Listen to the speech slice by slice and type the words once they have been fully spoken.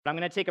But I'm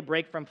going to take a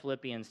break from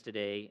Philippians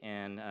today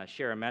and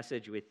share a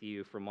message with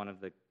you from one of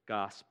the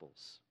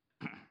Gospels.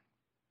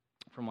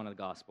 From one of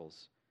the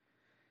Gospels.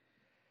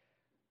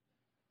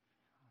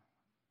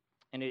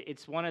 And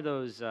it's one of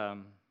those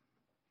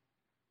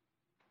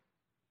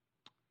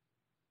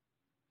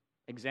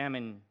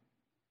examine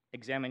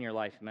your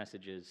life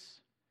messages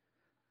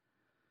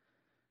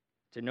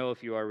to know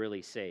if you are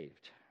really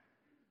saved.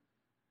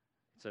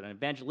 It's an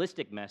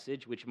evangelistic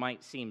message, which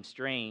might seem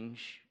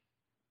strange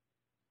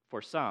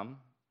for some,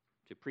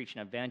 to preach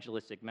an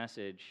evangelistic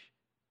message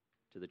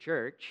to the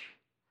church.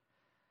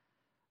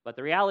 But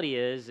the reality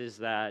is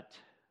that,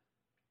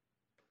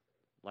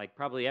 like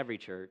probably every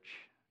church,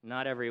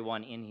 not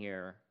everyone in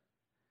here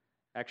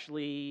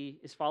actually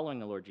is following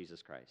the Lord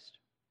Jesus Christ.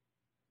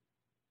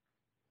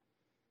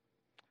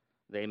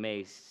 They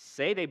may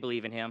say they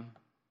believe in him.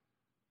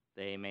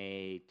 They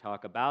may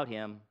talk about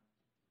him.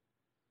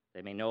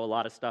 They may know a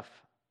lot of stuff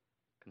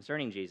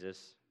concerning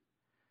Jesus,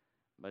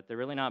 but they're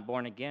really not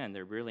born again.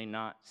 They're really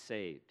not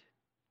saved.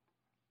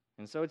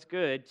 And so it's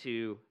good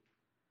to,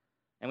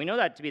 and we know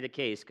that to be the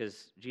case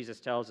because Jesus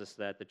tells us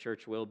that the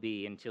church will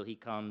be, until he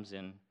comes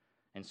and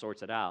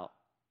sorts it out,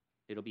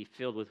 it'll be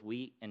filled with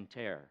wheat and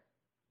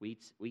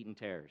and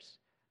tares,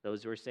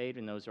 those who are saved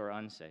and those who are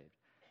unsaved.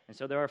 And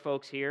so there are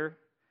folks here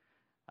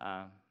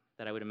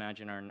that I would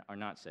imagine are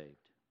not saved.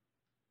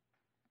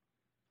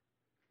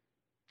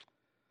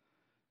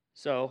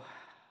 So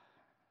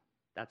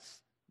that's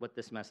what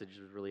this message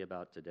is really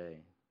about today.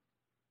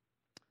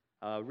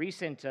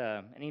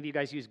 Any of you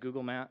guys use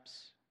Google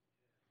Maps?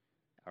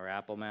 Or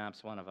Apple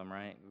Maps, one of them,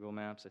 right? Google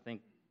Maps, I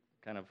think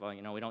kind of,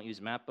 we don't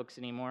use map books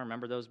anymore.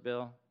 Remember those,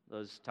 Bill?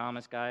 Those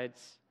Thomas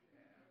guides?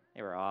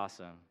 They were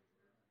awesome.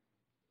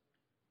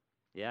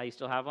 Yeah, you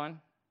still have one?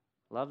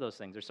 Love those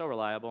things. They're so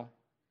reliable.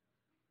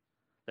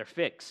 They're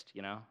fixed,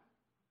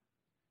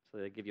 so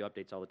they give you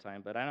updates all the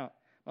time. But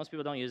most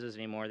people don't use those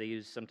anymore. They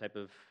use some type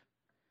of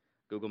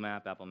Google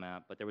Map, Apple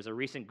Map. But there was a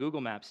recent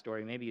Google Map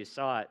story. Maybe you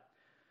saw it.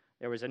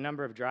 There was a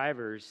number of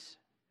drivers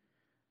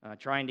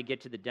trying to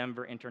get to the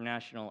Denver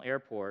International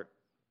Airport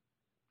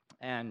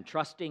and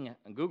trusting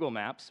Google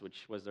Maps,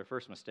 which was their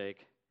first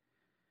mistake,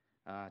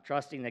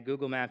 trusting that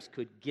Google Maps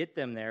could get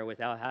them there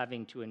without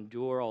having to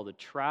endure all the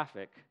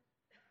traffic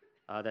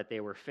that they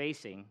were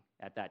facing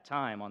at that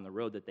time on the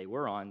road that they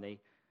were on. They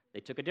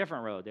took a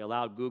different road. They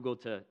allowed Google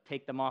to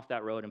take them off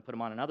that road and put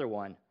them on another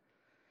one.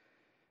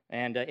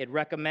 And it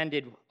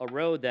recommended a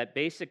road that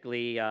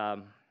basically,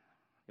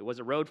 it was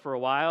a road for a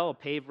while, a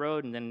paved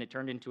road, and then it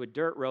turned into a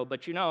dirt road.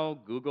 But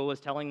Google was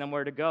telling them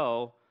where to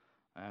go,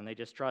 and they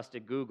just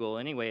trusted Google.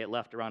 Anyway, it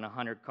left around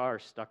 100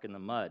 cars stuck in the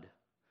mud,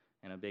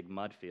 in a big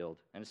mud field.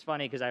 And it's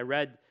funny because I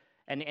read,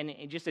 and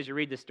just as you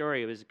read the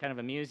story, it was kind of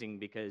amusing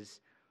because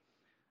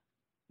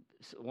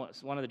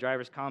one of the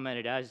drivers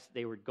commented as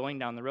they were going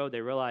down the road,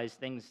 they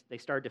realized they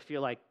started to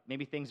feel like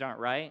maybe things aren't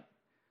right,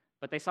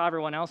 but they saw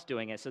everyone else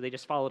doing it, so they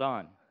just followed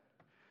on.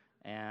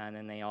 And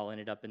then they all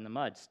ended up in the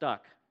mud,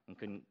 stuck, and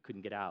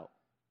couldn't get out.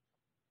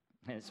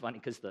 And it's funny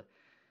because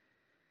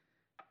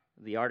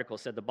the article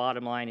said the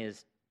bottom line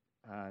is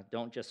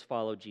don't just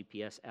follow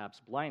GPS apps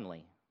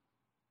blindly.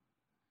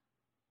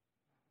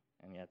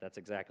 And yet that's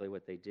exactly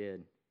what they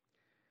did.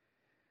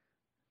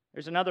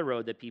 There's another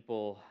road that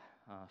people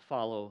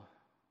follow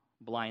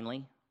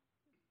blindly,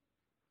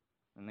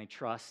 and they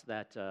trust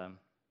that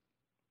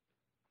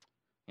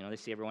they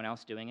see everyone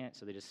else doing it,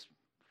 so they just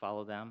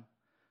follow them.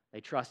 They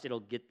trust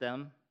it'll get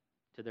them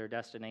to their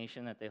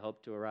destination that they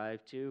hope to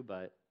arrive to,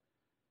 but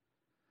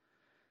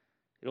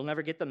it'll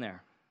never get them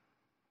there.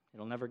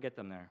 It'll never get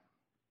them there.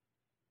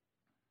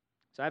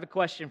 So I have a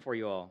question for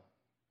you all.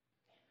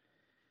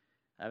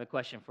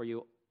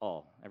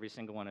 Every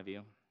single one of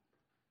you.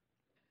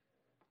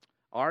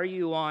 Are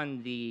you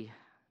on the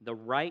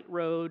right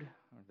road,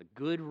 or the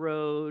good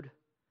road?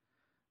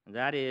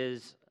 That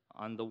is,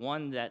 on the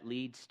one that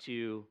leads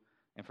to,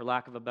 and for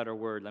lack of a better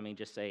word, let me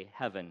just say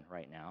heaven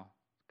right now,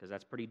 because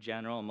that's pretty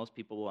general, and most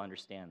people will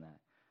understand that.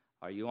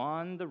 Are you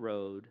on the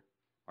road?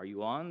 Are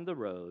you on the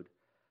road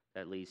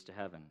that leads to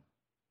heaven?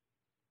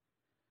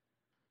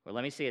 Well,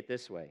 let me say it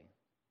this way.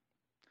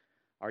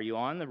 Are you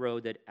on the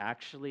road that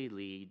actually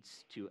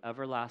leads to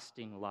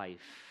everlasting life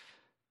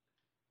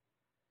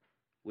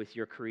with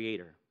your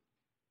Creator?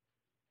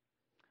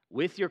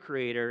 With your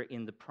Creator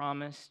in the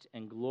promised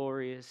and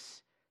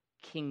glorious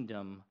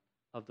kingdom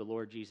of the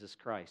Lord Jesus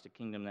Christ, a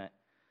kingdom that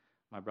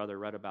my brother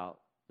read about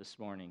this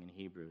morning in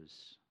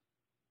Hebrews,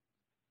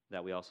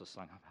 that we also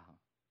sung about.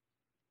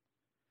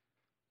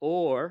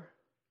 Or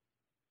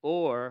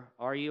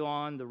are you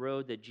on the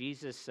road that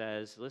Jesus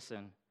says,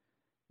 listen,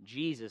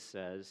 Jesus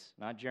says,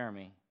 not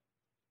Jeremy,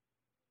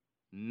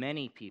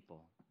 many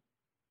people,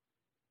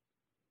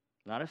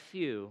 not a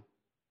few,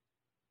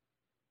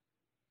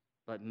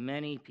 but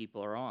many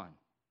people are on,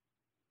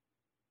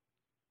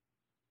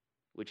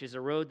 which is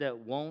a road that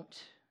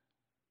won't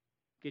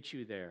get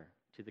you there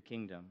to the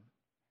kingdom,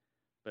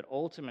 but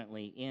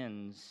ultimately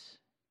ends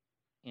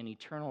in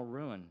eternal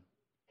ruin.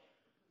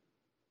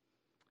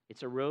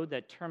 It's a road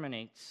that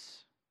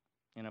terminates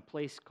in a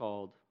place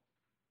called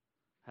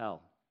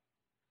Hell.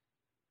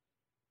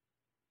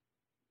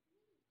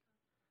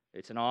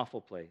 It's an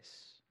awful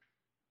place.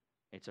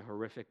 It's a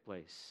horrific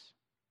place.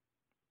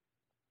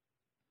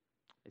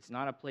 It's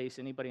not a place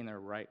anybody in their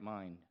right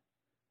mind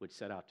would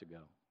set out to go.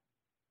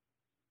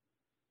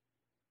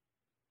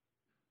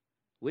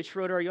 Which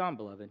road are you on,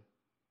 beloved?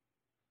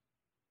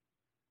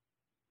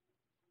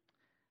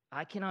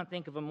 I cannot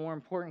think of a more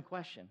important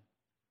question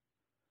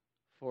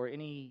for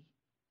any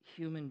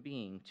human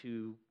being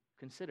to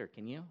consider.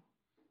 Can you?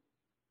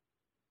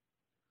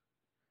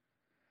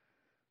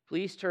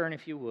 Please turn,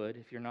 if you would,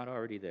 if you're not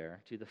already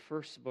there, to the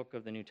first book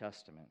of the New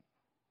Testament.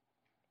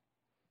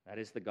 That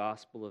is the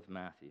Gospel of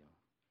Matthew.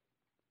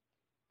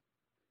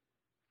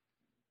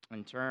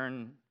 And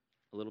turn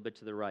a little bit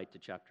to the right to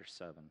chapter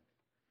 7.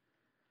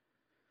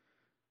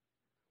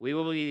 We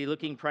will be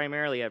looking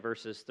primarily at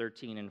verses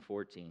 13 and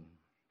 14.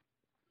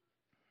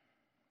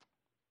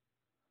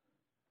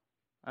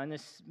 And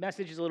this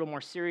message is a little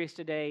more serious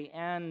today,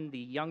 and the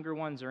younger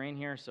ones are in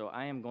here, so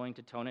I am going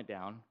to tone it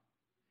down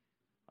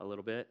a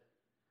little bit.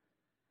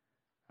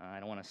 I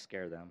don't want to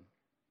scare them.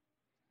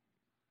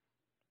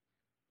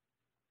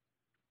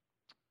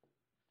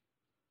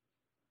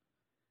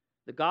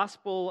 The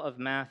Gospel of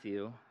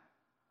Matthew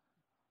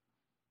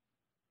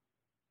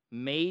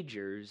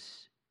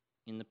majors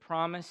in the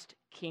promised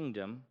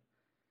kingdom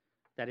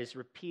that is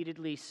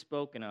repeatedly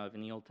spoken of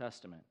in the Old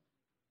Testament.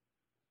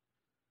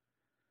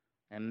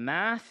 And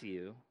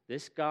Matthew,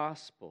 this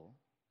gospel,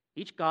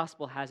 each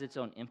gospel has its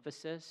own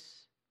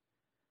emphasis,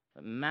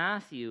 but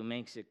Matthew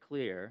makes it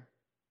clear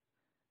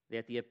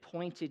that the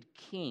appointed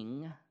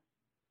king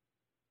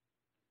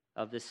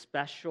of the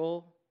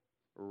special,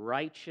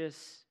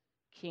 righteous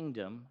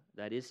kingdom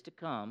that is to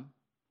come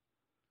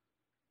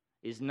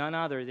is none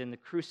other than the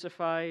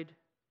crucified,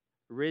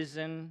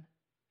 risen,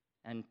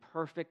 and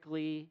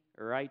perfectly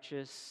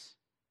righteous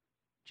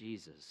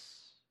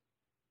Jesus.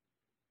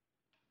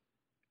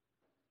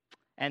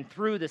 And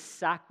through the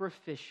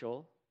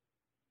sacrificial,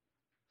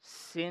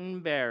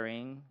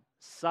 sin-bearing,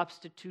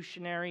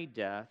 substitutionary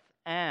death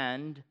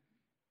and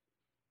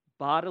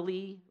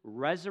bodily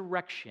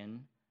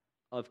resurrection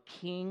of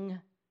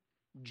King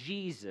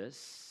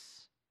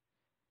Jesus,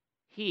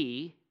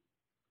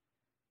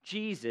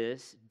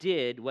 Jesus,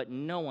 did what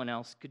no one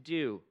else could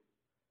do.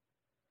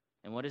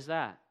 And what is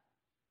that?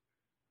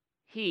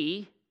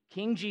 He,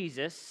 King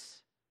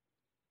Jesus,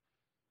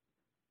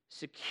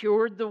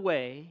 secured the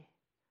way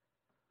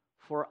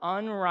for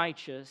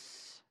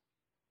unrighteous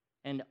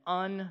and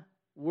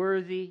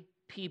unworthy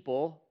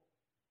people,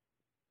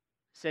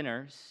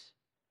 sinners,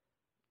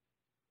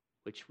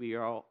 which we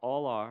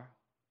all are,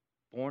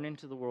 born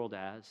into the world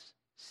as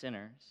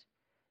sinners.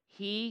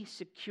 He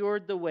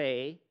secured the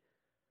way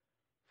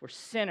for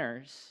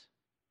sinners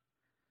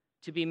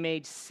to be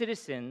made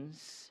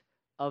citizens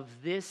of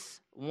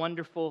this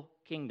wonderful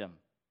kingdom.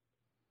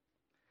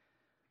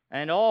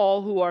 And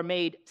all who are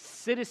made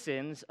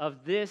citizens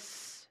of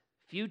this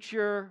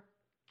future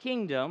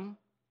kingdom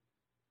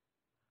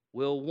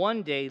will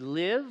one day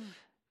live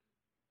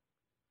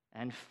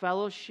and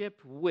fellowship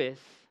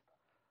with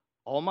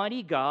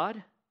Almighty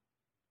God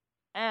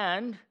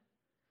and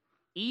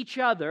each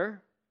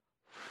other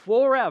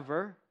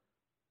forever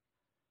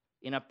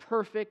in a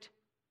perfect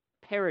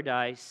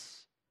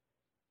paradise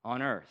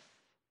on earth.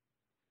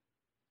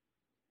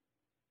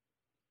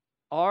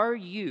 Are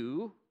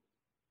you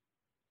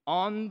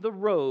on the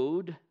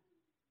road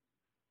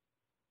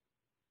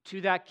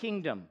to that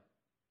kingdom?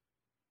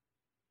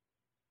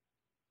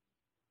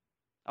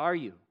 Are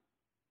you?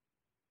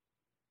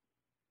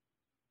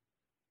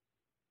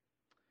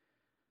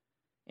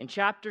 In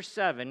chapter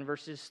 7,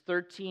 verses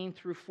 13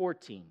 through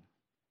 14,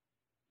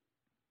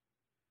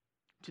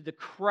 to the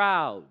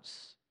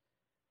crowds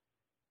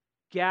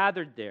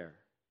gathered there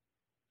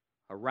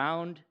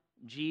around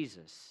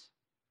Jesus,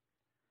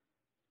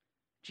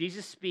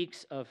 Jesus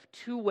speaks of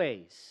two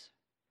ways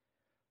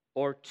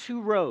or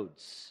two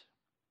roads.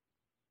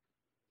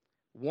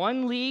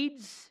 One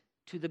leads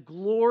to the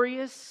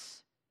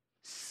glorious,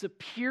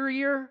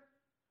 superior,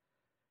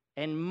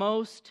 and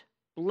most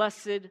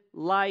blessed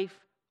life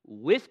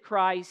with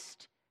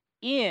Christ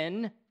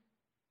in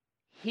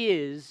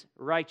His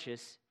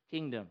righteous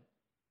kingdom.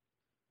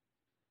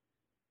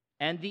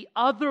 And the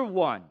other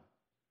one,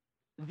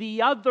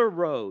 the other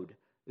road,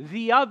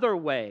 the other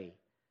way,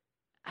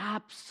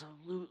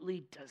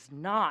 absolutely does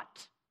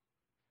not.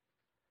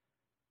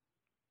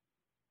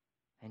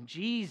 And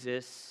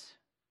Jesus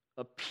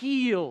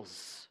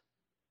appeals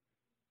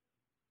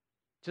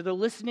to the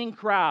listening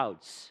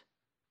crowds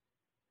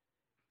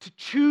to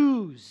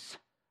choose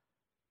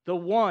the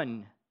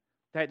one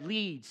that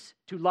leads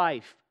to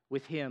life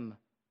with Him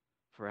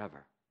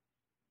forever.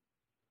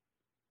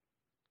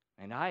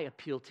 And I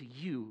appeal to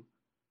you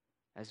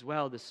as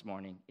well this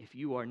morning if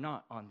you are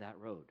not on that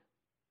road.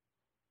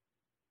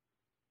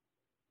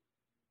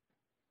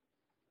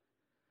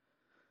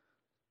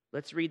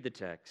 Let's read the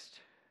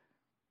text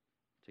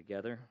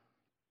together.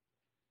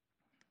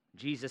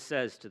 Jesus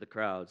says to the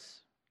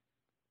crowds,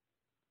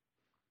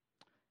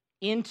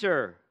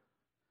 "Enter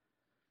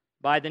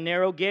by the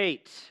narrow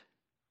gate,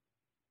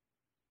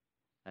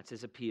 That's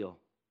his appeal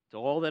to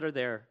all that are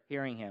there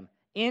hearing him.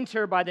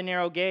 Enter by the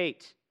narrow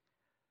gate.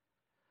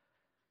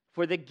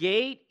 For the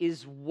gate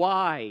is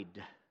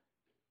wide,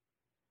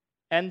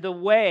 and the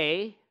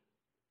way,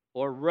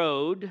 or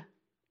road,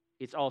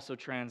 it's also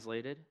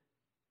translated,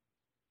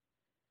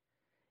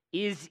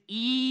 is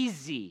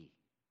easy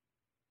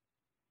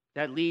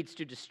that leads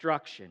to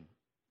destruction.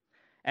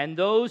 And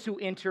those who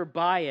enter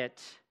by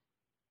it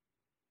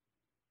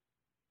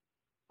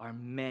are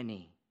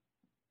many.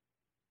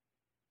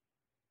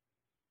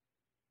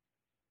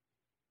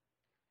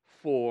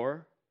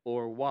 For,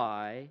 or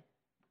why,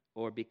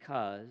 or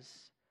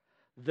because,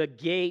 the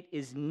gate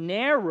is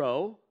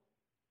narrow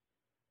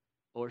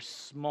or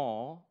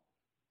small,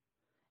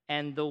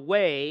 and the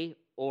way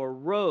or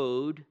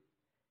road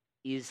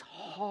is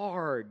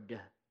hard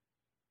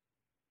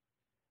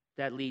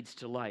that leads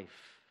to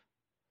life.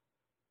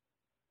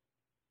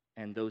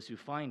 And those who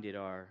find it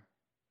are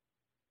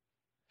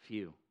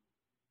few.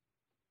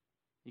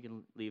 You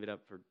can leave it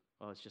up for,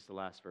 it's just the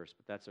last verse,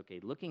 but that's okay.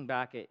 Looking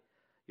back at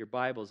your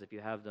Bibles, if you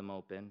have them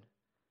open,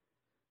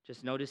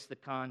 just notice the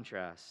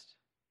contrast.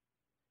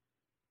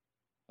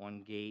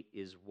 One gate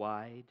is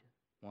wide,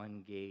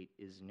 one gate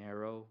is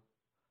narrow,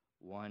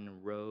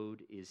 one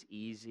road is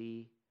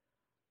easy,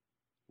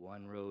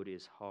 one road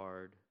is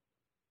hard.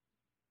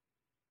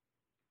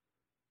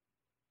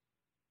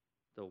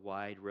 The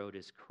wide road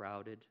is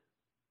crowded.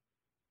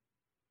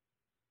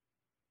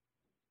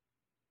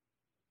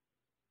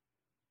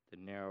 The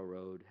narrow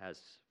road has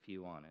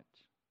few on it.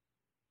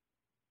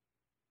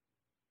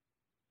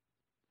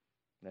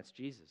 That's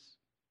Jesus.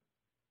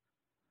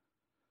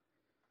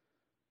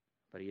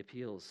 But he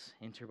appeals,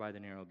 enter by the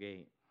narrow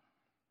gate.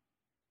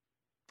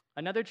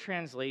 Another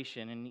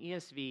translation, in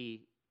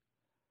ESV,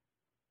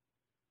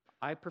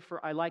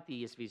 I like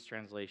the ESV's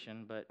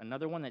translation, but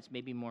another one that's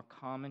maybe more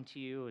common to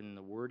you in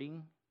the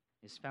wording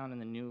is found in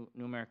the New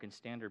American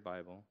Standard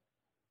Bible,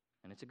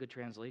 and it's a good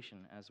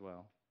translation as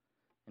well.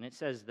 And it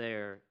says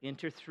there,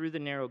 enter through the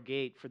narrow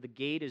gate, for the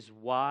gate is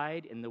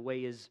wide and the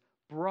way is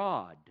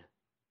broad,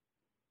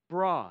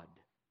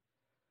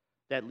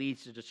 that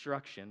leads to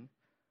destruction.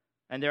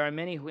 And there are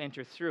many who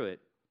enter through it.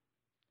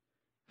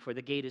 For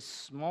the gate is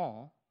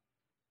small,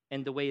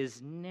 and the way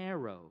is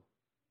narrow,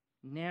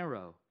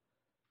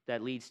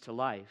 that leads to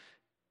life.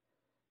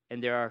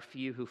 And there are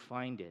few who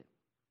find it.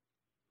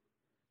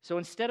 So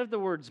instead of the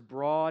words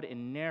broad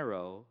and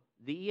narrow,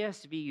 the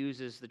ESV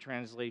uses the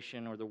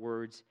translation or the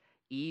words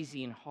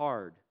easy and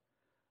hard,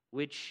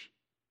 which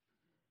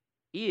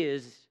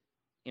is,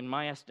 in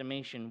my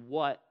estimation,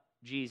 what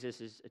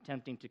Jesus is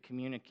attempting to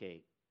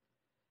communicate.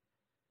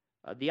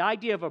 The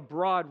idea of a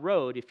broad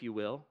road, if you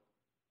will,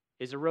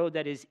 is a road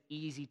that is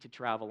easy to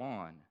travel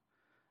on.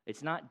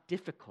 It's not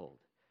difficult.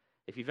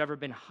 If you've ever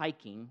been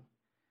hiking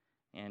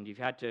and you've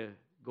had to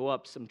go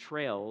up some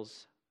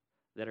trails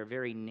that are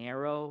very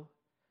narrow,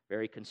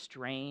 very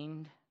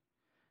constrained,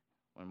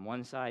 on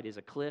one side is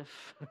a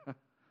cliff,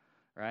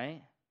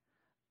 right?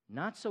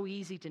 Not so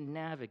easy to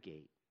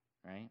navigate,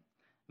 right?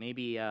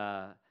 Maybe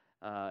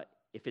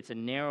if it's a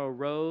narrow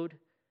road,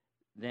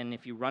 then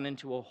if you run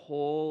into a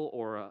hole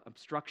or an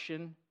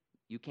obstruction,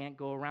 you can't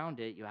go around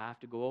it. You have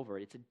to go over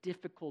it. It's a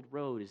difficult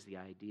road is the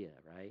idea,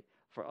 right?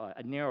 For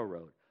a narrow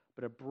road.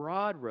 But a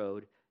broad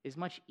road is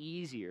much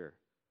easier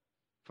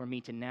for me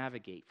to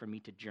navigate, for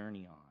me to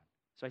journey on.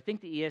 So I think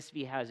the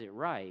ESV has it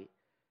right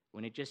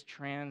when it just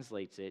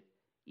translates it,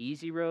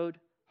 easy road,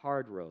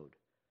 hard road.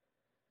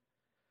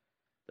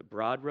 The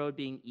broad road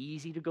being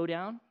easy to go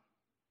down,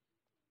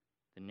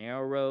 the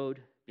narrow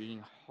road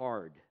being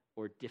hard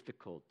or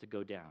difficult to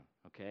go down,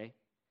 okay?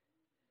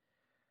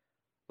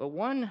 But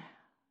one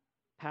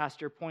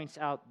pastor points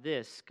out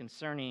this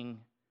concerning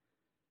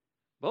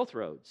both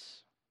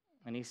roads.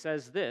 And he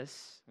says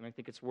this, and I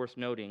think it's worth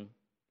noting.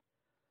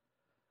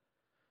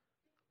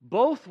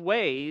 Both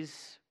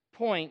ways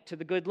point to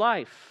the good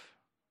life,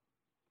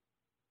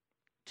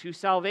 to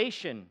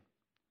salvation,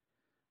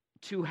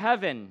 to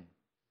heaven.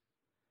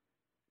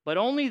 But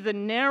only the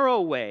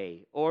narrow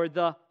way, or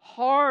the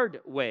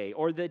hard way,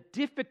 or the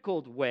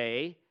difficult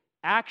way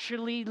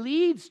actually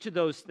leads to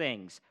those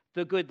things: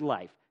 the good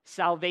life,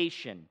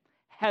 salvation,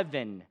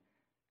 heaven,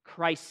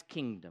 Christ's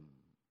kingdom.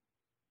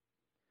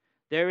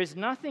 There is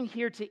nothing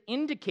here to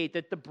indicate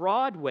that the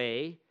broad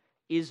way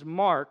is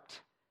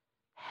marked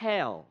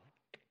hell.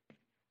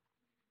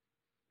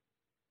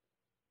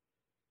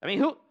 I mean,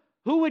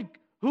 who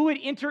would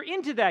enter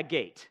into that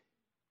gate?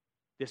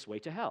 This way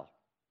to hell.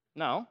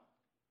 No.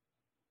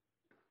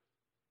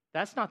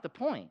 That's not the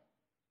point.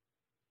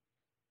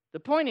 The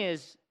point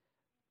is,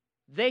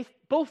 they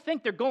both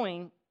think they're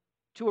going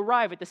to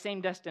arrive at the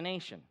same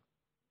destination.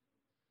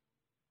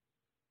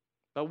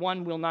 But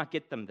one will not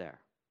get them there.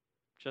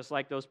 Just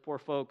like those poor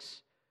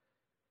folks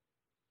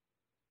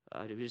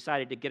who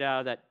decided to get out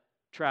of that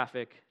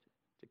traffic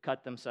to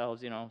cut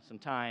themselves, some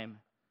time.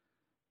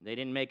 They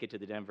didn't make it to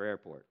the Denver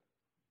airport.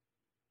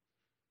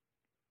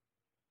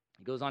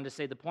 He goes on to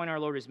say, the point our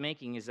Lord is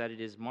making is that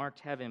it is marked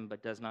heaven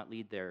but does not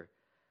lead there.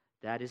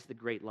 That is the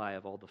great lie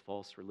of all the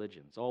false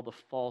religions, all the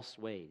false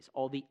ways,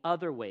 all the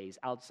other ways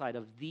outside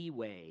of the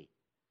way.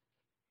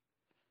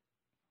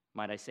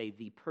 Might I say,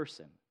 the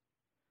person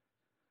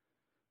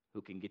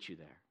who can get you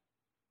there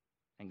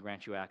and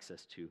grant you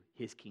access to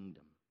his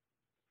kingdom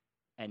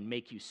and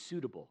make you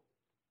suitable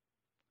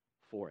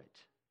for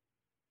it,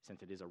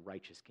 since it is a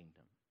righteous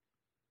kingdom.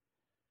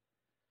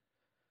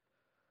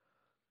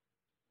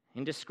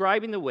 In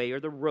describing the way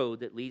or the road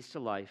that leads to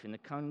life in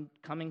the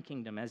coming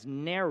kingdom as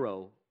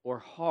narrow or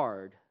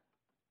hard,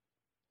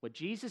 what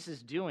Jesus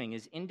is doing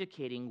is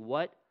indicating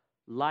what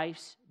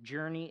life's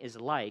journey is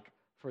like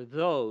for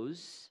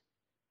those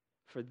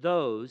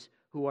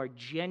who are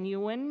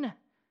genuine,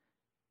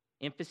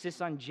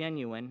 emphasis on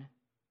genuine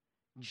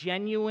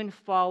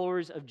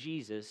followers of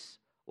Jesus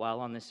while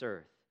on this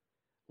earth.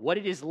 What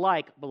it is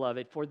like,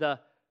 beloved, for the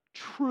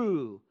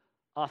true,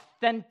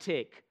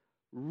 authentic,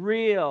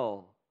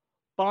 real,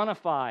 bona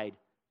fide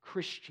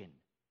Christian,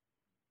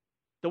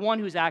 the one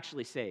who's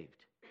actually saved,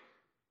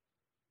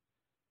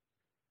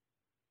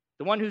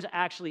 the one who's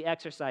actually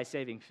exercised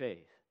saving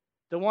faith,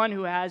 the one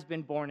who has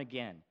been born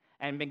again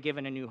and been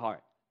given a new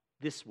heart,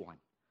 this one,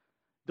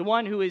 the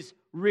one who is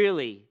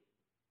really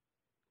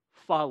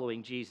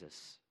following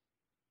Jesus.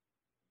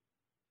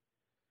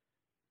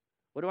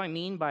 What do I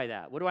mean by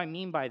that? What do I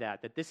mean by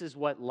that? That this is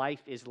what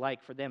life is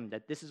like for them,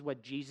 that this is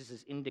what Jesus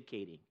is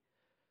indicating,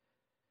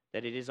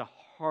 that it is a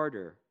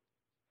harder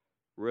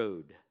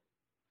road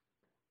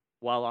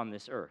while on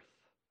this earth,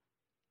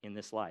 in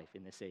this life,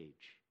 in this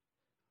age,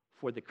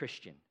 for the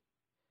Christian.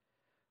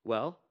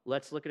 Well,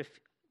 let's look at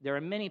there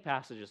are many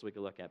passages we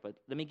could look at, but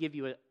let me give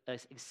you a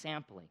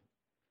sampling,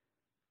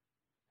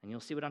 and you'll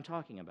see what I'm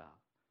talking about.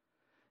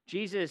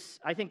 Jesus,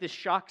 I think this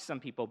shocks some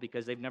people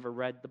because they've never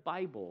read the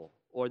Bible,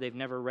 or they've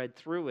never read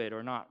through it,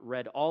 or not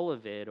read all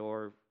of it,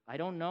 or I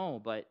don't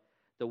know, but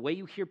the way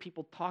you hear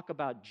people talk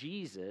about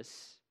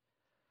Jesus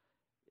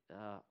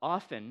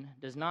often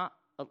does not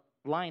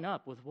line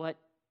up with what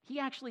he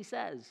actually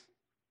says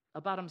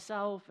about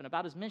himself and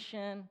about his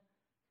mission.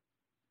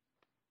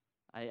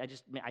 I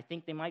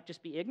think they might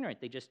just be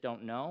ignorant. They just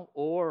don't know,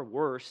 or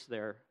worse,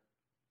 they're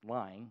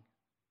lying.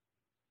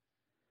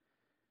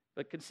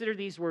 But consider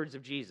these words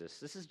of Jesus.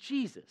 This is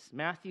Jesus,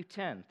 Matthew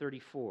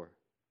 10:34.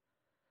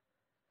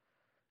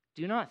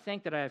 Do not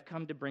think that I have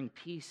come to bring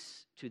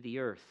peace to the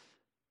earth.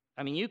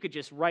 I mean, you could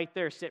just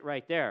sit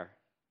right there.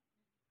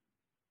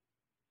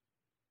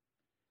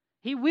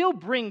 He will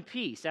bring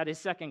peace at his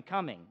second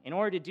coming. In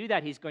order to do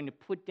that, he's going to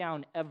put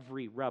down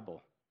every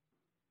rebel,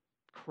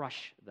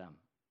 crush them.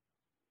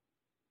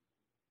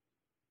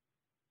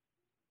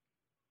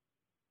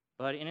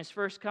 But in his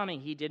first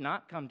coming, he did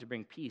not come to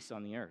bring peace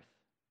on the earth.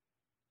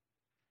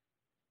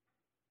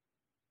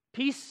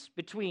 Peace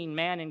between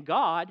man and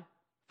God,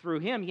 through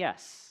him,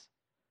 yes,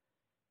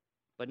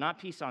 but not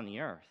peace on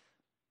the earth.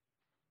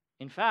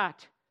 In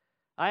fact,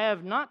 I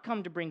have not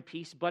come to bring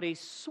peace, but a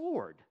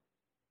sword.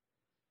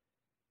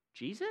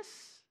 Jesus,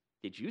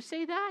 did you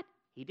say that?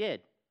 He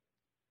did.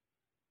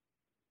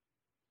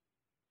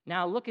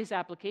 Now look his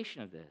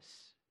application of this.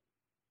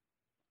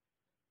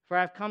 For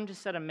I have come to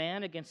set a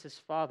man against his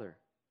father,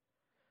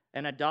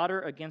 and a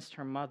daughter against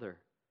her mother,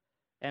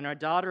 and a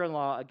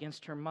daughter-in-law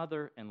against her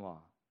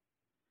mother-in-law.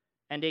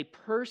 And a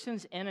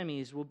person's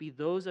enemies will be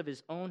those of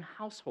his own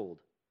household.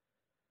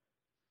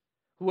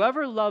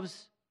 Whoever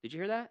loves, did you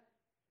hear that?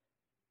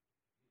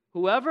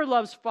 Whoever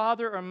loves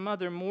father or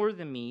mother more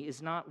than me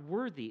is not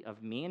worthy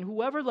of me, and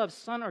whoever loves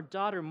son or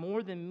daughter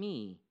more than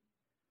me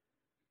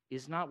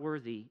is not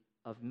worthy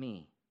of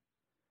me.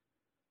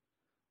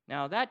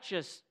 Now that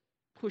just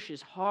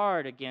pushes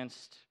hard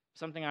against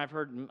something I've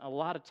heard a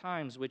lot of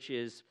times, which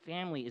is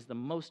family is the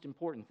most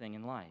important thing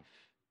in life.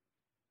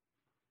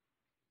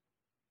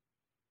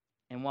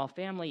 And while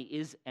family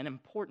is an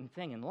important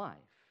thing in life,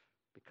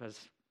 because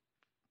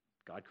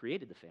God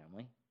created the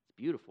family, it's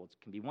beautiful, it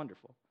can be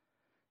wonderful,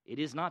 it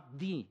is not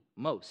the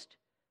most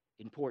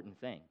important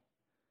thing.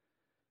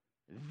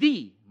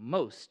 The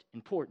most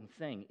important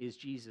thing is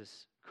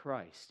Jesus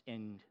Christ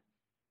and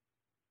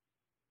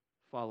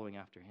following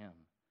after him.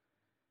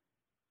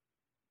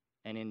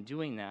 And in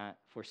doing that,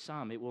 for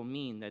some, it will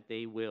mean that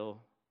they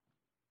will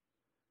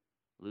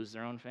lose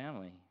their own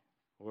family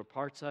or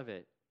parts of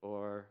it,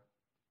 or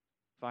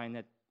find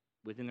that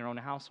within their own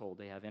household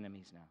they have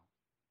enemies now.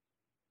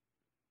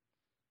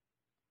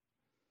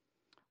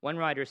 One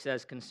writer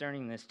says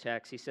concerning this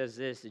text, he says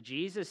this: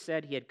 Jesus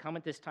said he had come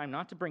at this time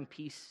not to bring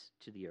peace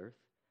to the earth,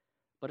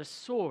 but a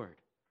sword.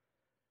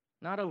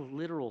 Not a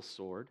literal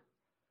sword,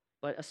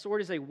 but a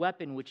sword is a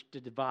weapon which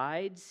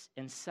divides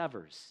and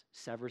severs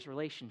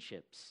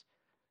relationships,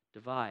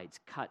 divides,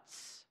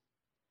 cuts.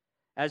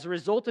 As a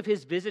result of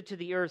his visit to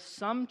the earth,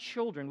 some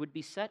children would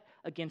be set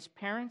against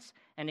parents,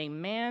 and a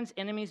man's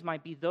enemies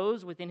might be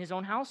those within his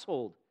own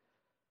household.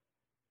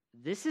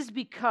 This is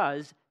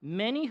because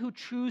many who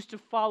choose to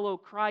follow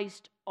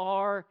Christ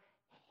are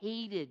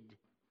hated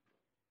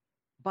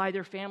by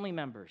their family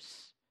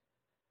members.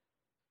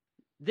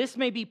 This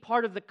may be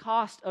part of the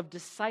cost of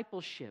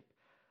discipleship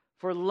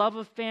For love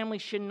of family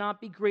should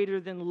not be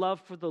greater than love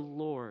for the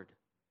Lord.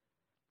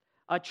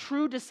 A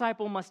true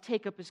disciple must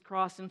take up his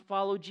cross and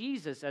follow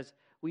Jesus, as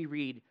we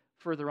read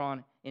further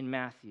on in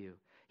Matthew.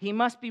 He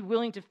must be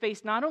willing to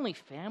face not only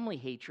family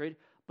hatred,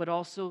 but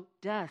also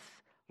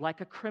death,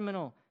 like a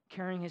criminal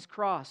carrying his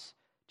cross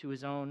to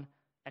his own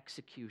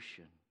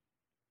execution.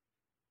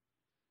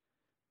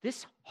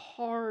 This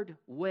hard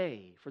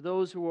way for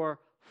those who are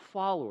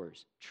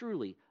followers,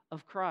 truly,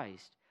 of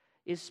Christ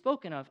is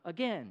spoken of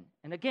again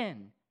and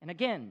again and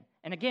again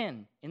and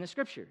again in the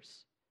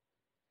Scriptures.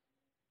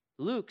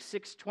 Luke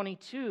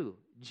 6:22,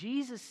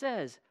 Jesus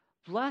says,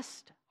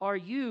 "Blessed are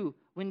you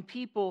when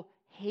people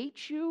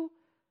hate you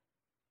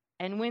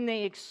and when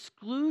they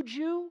exclude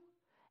you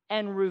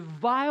and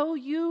revile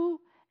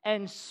you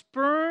and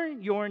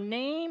spurn your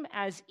name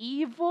as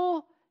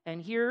evil."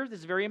 And here, this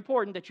is very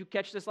important that you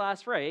catch this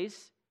last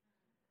phrase.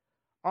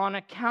 "On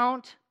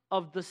account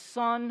of the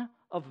Son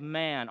of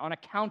Man," on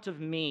account of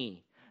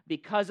me,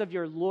 because of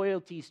your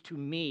loyalties to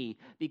me,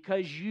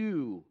 because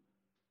you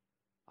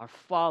are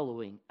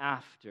following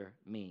after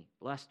me.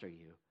 Blessed are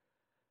you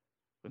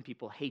when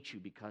people hate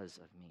you because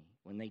of me,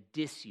 when they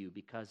diss you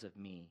because of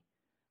me,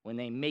 when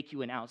they make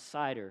you an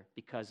outsider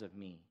because of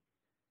me,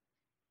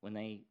 when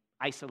they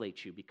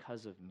isolate you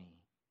because of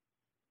me,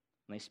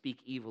 when they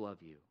speak evil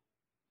of you.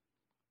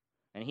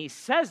 And he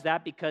says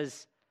that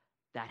because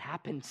that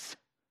happens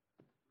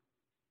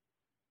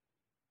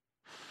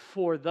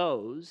for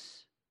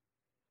those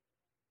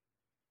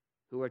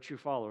who are true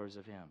followers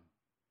of him.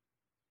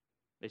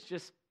 It's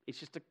just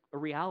a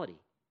reality,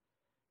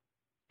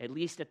 at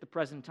least at the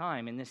present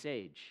time in this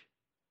age.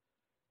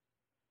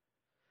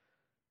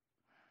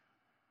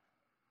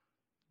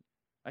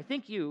 I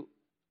think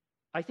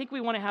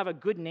we want to have a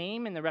good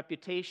name and the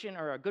reputation,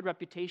 or a good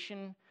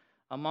reputation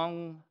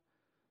among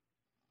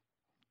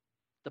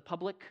the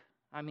public.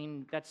 I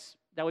mean, that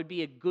would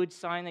be a good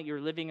sign that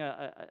you're living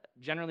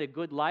generally a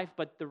good life.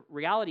 But the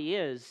reality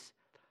is,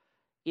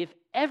 if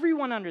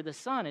everyone under the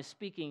sun is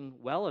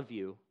speaking well of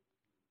you,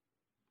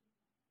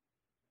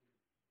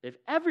 if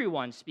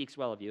everyone speaks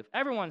well of you, if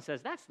everyone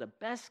says, "That's the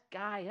best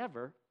guy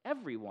ever,"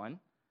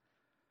 everyone,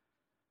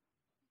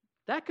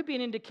 that could be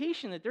an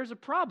indication that there's a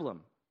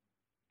problem,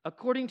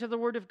 according to the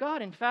Word of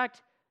God. In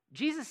fact,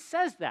 Jesus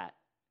says that.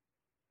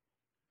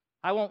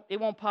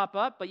 It won't pop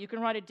up, but you can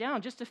write it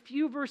down. Just a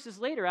few verses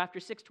later, after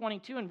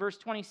 6:22 and verse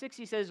 26,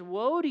 he says,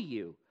 woe to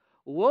you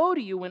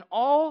when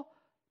all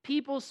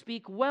people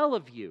speak well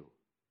of you.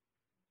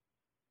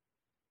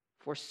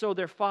 For so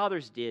their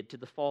fathers did to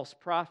the false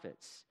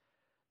prophets.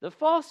 The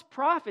false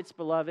prophets,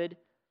 beloved,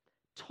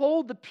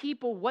 told the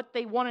people what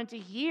they wanted to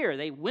hear.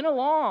 They went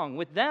along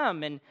with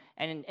them, and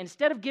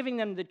instead of giving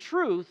them the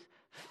truth,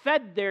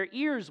 fed their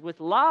ears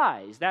with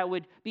lies that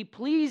would be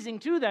pleasing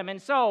to them.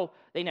 And so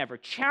they never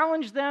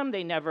challenged them.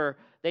 They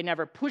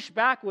never pushed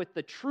back with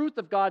the truth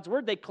of God's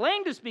word. They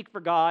claimed to speak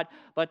for God,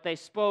 but they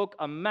spoke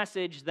a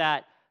message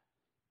that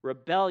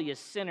rebellious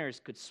sinners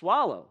could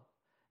swallow.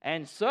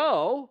 And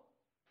so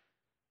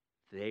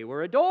they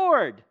were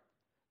adored.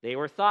 They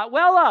were thought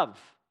well of.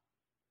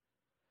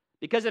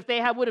 Because if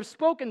they would have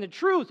spoken the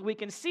truth, we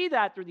can see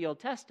that through the Old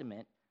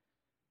Testament.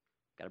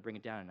 Got to bring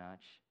it down a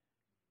notch.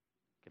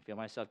 I can feel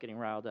myself getting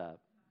riled up.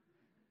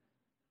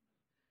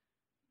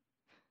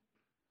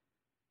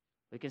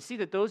 We can see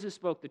that those who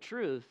spoke the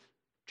truth,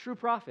 true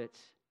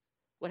prophets,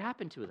 what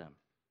happened to them?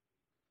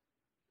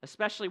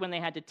 Especially when they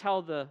had to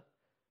tell the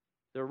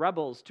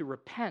rebels to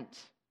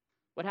repent.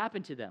 What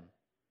happened to them?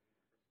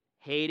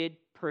 Hated,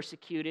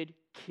 persecuted,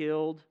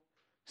 killed,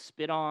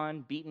 spit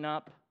on, beaten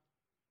up.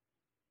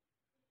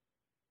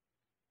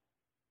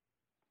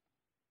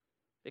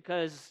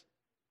 Because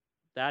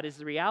that is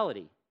the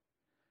reality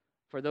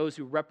for those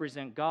who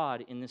represent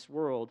God in this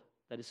world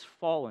that is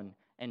fallen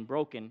and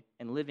broken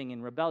and living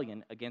in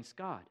rebellion against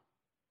God.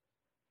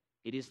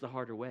 It is the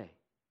harder way.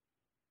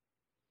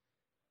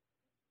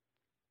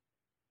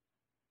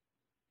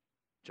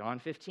 John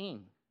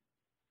 15.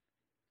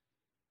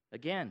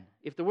 Again,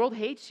 if the world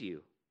hates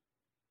you,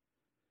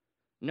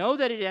 know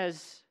that it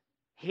has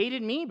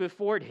hated me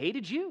before it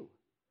hated you.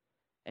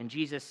 And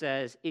Jesus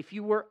says, if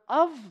you were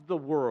of the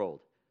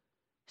world,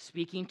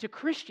 speaking to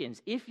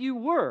Christians, if you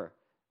were,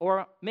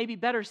 or maybe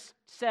better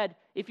said,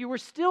 if you were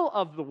still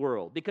of the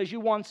world, because you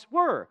once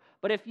were,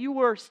 but if you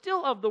were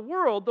still of the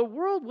world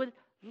would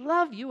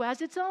love you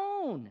as its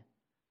own.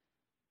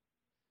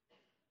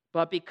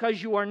 But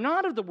because you are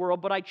not of the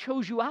world, but I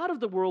chose you out of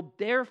the world,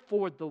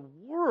 therefore the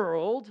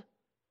world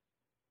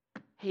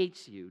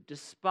hates you,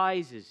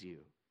 despises you.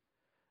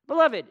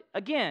 Beloved,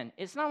 again,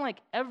 it's not like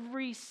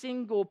every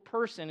single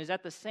person is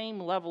at the same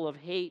level of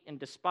hate and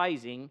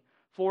despising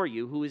for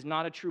you who is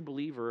not a true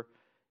believer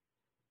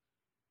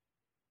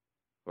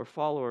or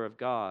follower of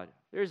God.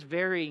 There's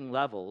varying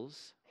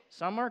levels.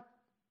 Some are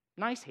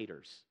nice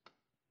haters.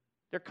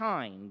 They're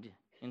kind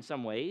in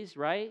some ways,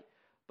 right?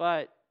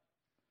 And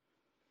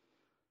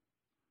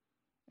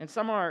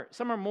some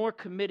are more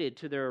committed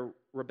to their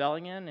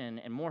rebellion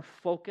and more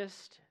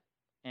focused,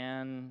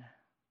 and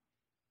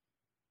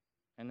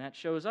that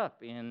shows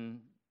up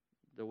in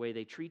the way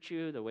they treat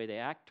you, the way they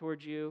act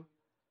towards you,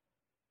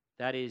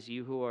 that is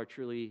you who are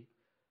truly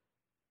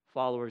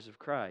followers of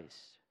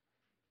Christ.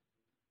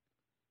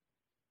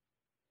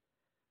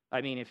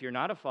 I mean, if you're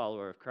not a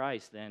follower of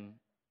Christ, then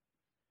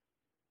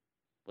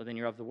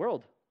you're of the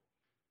world.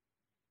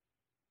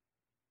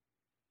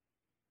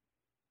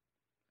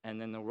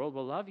 And then the world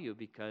will love you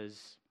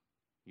because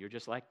you're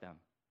just like them.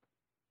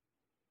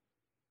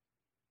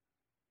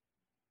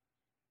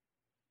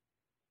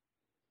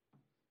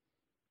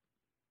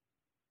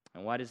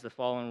 And why does the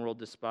fallen world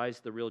despise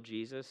the real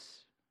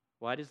Jesus?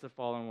 Why does the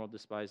fallen world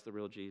despise the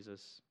real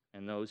Jesus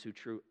and those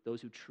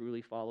who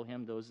truly follow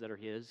him, those that are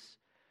his,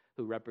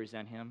 who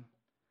represent him,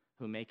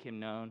 who make him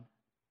known,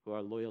 who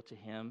are loyal to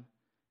him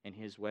and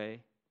his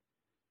way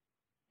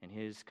and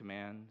his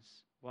commands?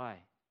 Why?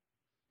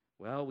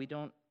 Well, we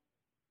don't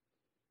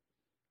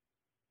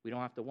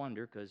have to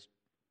wonder, because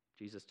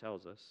Jesus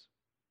tells us,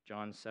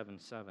 John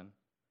 7:7,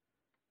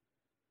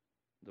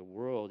 the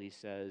world, he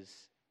says,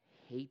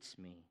 hates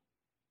me.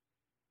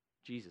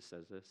 Jesus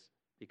says this,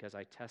 because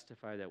I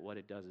testify that what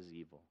it does is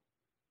evil.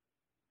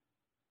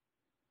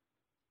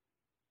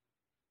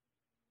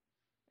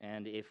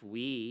 And if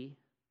we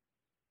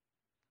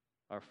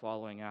are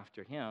following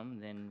after him,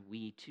 then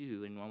we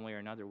too, in one way or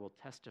another, will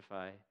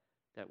testify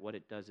that what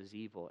it does is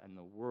evil, and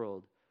the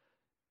world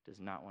does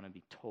not want to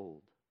be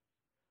told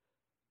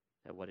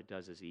that what it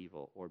does is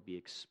evil or be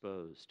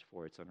exposed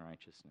for its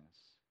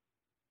unrighteousness.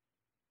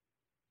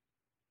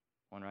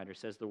 One writer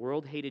says, the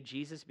world hated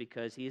Jesus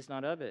because he is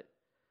not of it.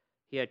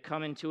 He had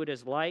come into it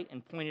as light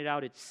and pointed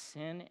out its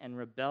sin and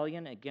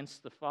rebellion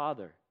against the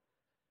Father.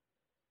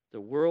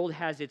 The world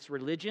has its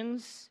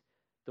religions.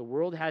 The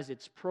world has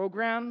its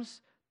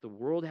programs. The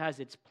world has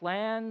its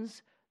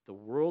plans. The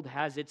world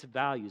has its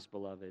values,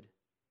 beloved.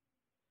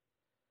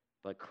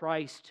 But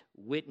Christ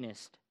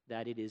witnessed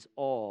that it is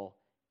all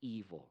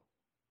evil.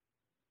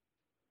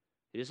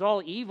 It is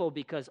all evil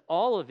because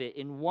all of it,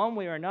 in one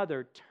way or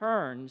another,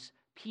 turns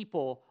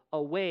people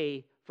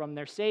away from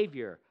their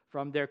Savior,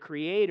 from their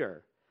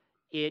Creator.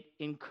 It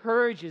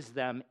encourages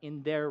them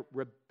in their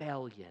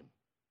rebellion.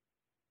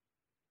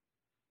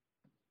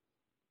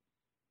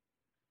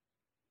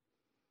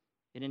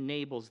 It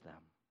enables them.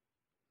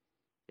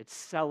 It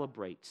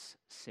celebrates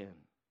sin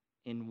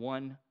in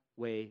one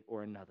way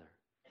or another.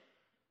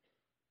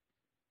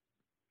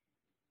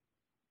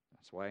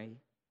 That's why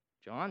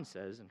John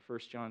says in 1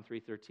 John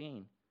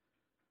 3:13,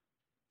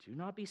 do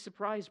not be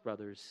surprised,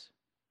 brothers,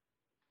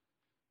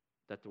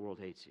 that the world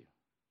hates you.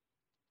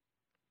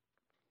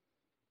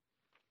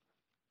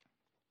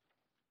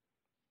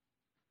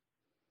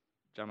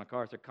 John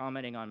MacArthur,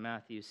 commenting on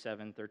Matthew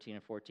 7:13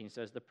 and 14,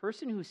 says, the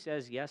person who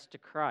says yes to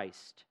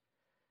Christ,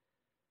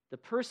 the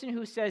person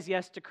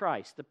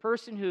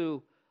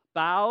who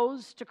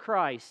bows to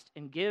Christ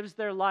and gives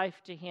their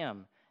life to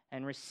him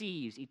and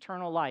receives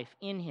eternal life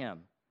in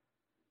him,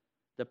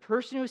 the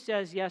person who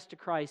says yes to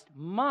Christ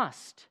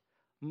must,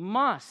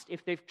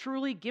 if they've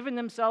truly given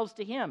themselves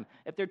to him,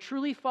 if they're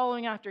truly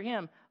following after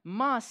him,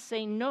 must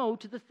say no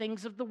to the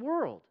things of the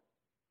world.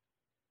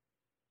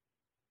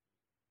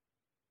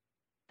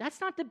 That's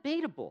not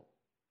debatable.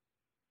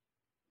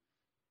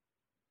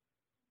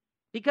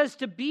 Because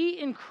to be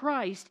in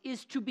Christ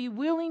is to be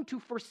willing to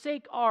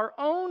forsake our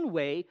own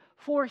way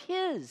for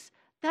his.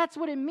 That's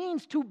what it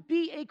means to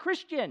be a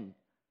Christian,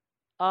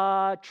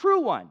 a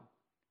true one,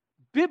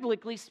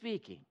 biblically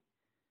speaking.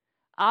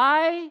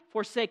 I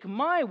forsake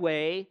my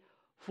way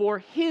for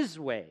his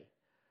way.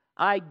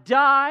 I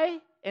die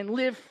and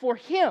live for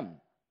him.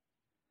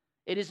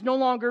 It is no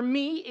longer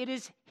me, it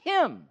is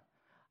him.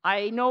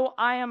 I know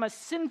I am a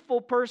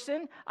sinful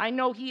person. I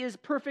know he is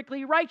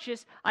perfectly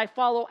righteous. I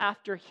follow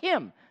after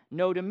him.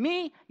 No to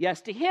me,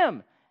 yes to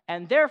him.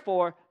 And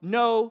therefore,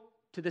 no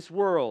to this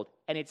world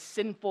and its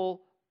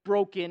sinful,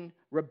 broken,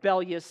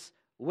 rebellious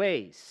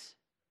ways.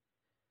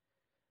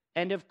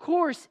 And of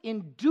course,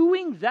 in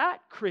doing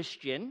that,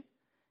 Christian,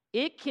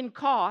 it can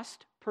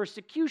cost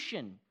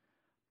persecution,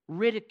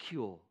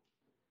 ridicule,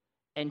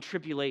 and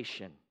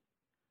tribulation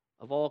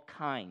of all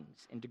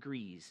kinds and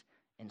degrees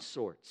and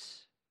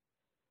sorts.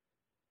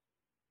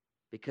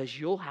 Because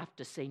you'll have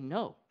to say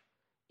no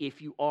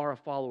if you are a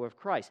follower of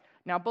Christ.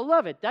 Now,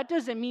 beloved, that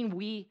doesn't mean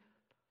we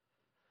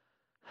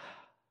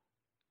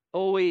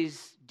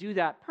always do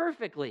that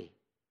perfectly.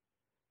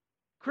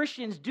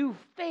 Christians do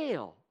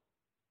fail.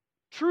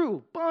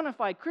 True, bona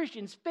fide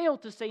Christians fail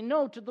to say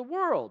no to the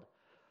world.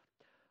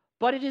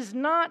 But it is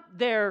not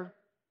their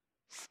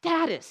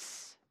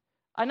status.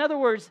 In other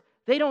words,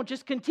 they don't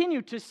just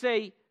continue to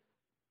say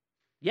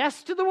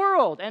yes to the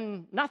world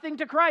and nothing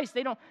to Christ.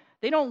 They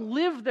don't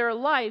live their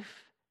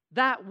life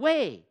that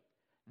way.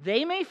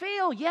 They may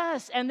fail,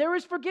 yes, and there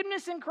is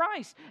forgiveness in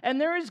Christ, and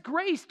there is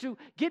grace to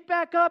get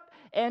back up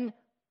and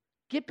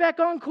get back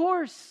on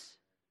course.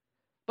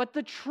 But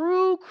the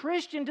true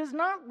Christian does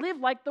not live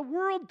like the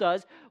world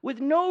does, with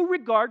no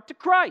regard to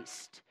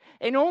Christ,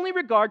 and only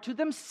regard to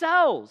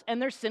themselves and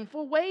their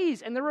sinful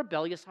ways and their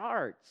rebellious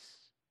hearts.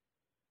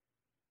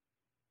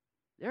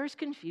 There is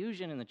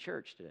confusion in the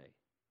church today.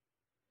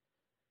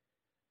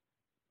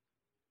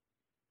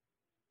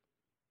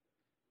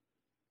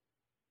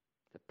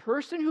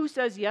 person who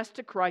says yes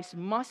to Christ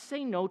must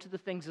say no to the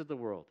things of the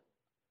world.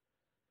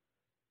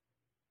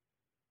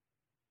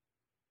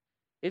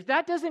 If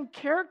that doesn't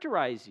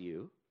characterize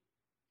you,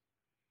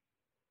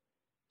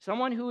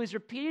 someone who is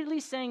repeatedly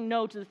saying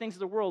no to the things of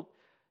the world,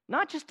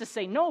 not just to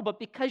say no, but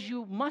because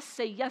you must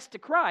say yes to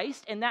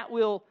Christ, and that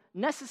will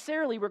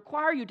necessarily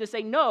require you to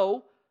say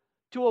no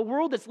to a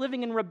world that's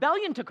living in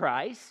rebellion to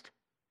Christ,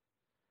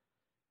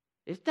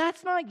 if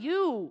that's not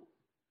you,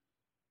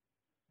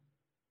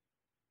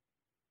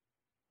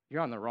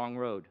 you're on the wrong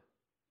road.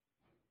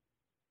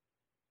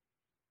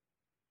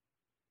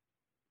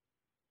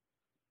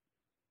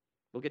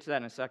 We'll get to that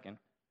in a second.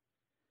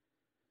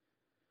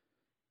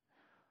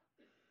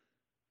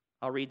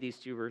 I'll read these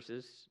two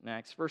verses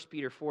next. 1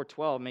 Peter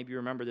 4:12, maybe you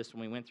remember this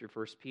when we went through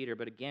 1 Peter,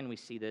 but again we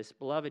see this.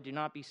 Beloved, do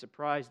not be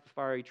surprised at the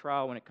fiery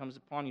trial when it comes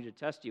upon you to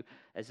test you,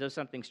 as though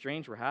something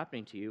strange were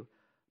happening to you,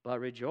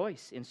 but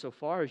rejoice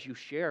insofar as you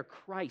share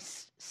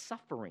Christ's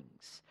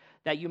sufferings,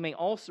 that you may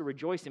also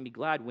rejoice and be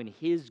glad when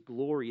his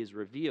glory is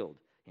revealed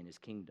in his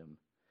kingdom.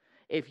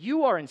 If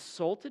you are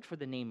insulted for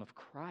the name of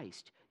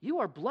Christ, you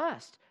are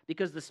blessed,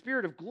 because the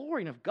Spirit of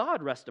glory and of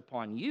God rest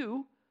upon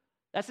you.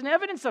 That's an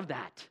evidence of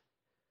that.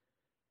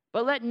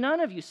 But let none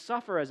of you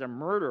suffer as a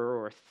murderer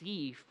or a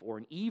thief or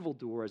an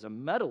evildoer, as a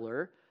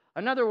meddler.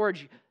 In other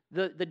words,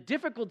 the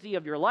difficulty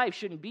of your life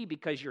shouldn't be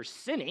because you're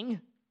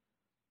sinning.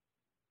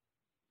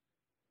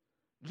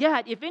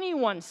 Yet, if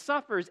anyone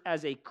suffers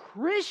as a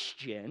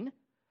Christian,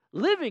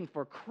 living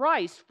for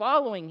Christ,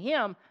 following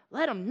him,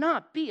 let him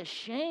not be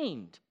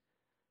ashamed,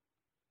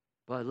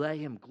 but let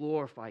him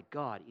glorify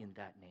God in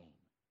that name.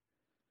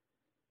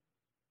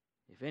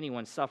 If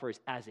anyone suffers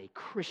as a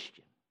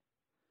Christian,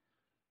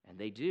 and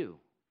they do,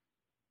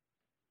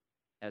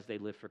 as they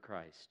live for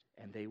Christ,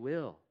 and they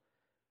will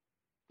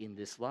in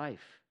this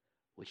life,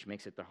 which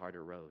makes it the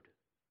harder road.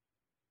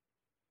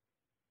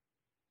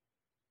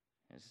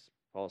 As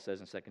Paul says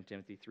in 2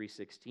 Timothy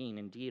 3:16,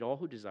 indeed, all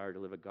who desire to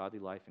live a godly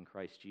life in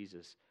Christ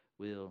Jesus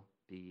will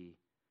be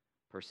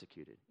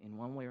persecuted in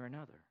one way or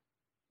another,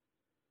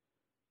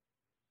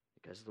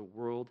 because the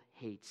world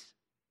hates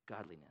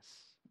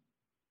godliness,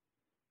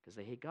 because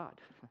they hate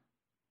God.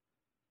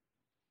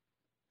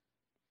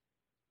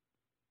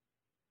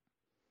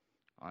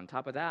 On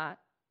top of that,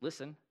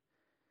 listen,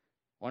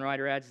 one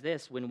writer adds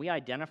this: when we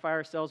identify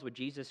ourselves with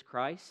Jesus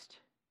Christ,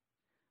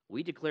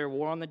 we declare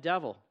war on the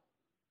devil,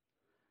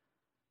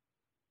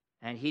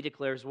 and he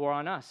declares war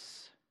on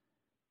us.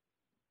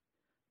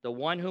 The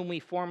one whom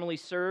we formerly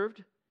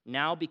served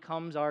now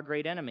becomes our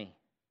great enemy.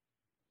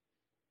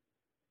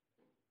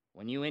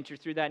 When you enter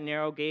through that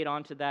narrow gate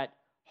onto that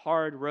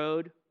hard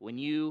road, when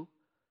you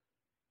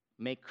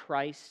make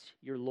Christ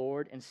your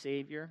Lord and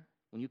Savior,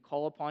 when you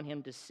call upon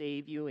him to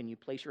save you and you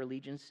place your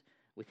allegiance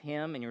with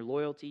him and your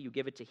loyalty, you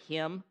give it to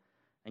him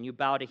and you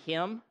bow to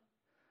him,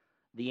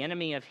 the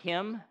enemy of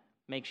him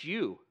makes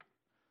you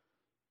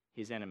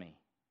his enemy,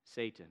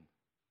 Satan.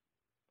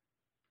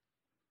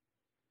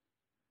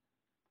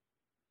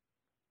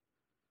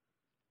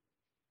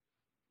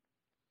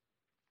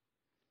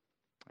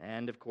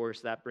 And of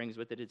course, that brings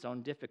with it its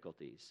own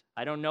difficulties.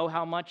 I don't know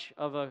how much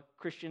of a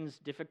Christian's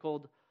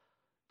difficulties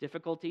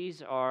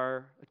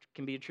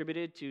can be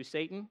attributed to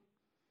Satan.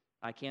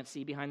 I can't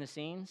see behind the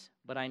scenes,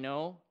 but I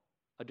know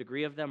a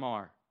degree of them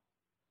are.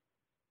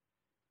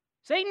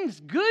 Satan's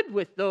good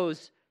with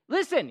those.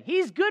 Listen,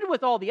 he's good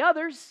with all the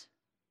others.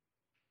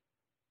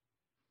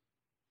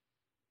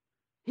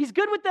 He's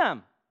good with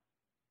them.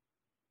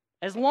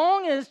 As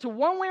long as, to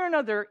one way or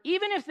another,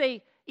 even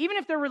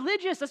if they're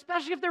religious,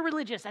 especially if they're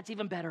religious, that's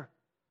even better.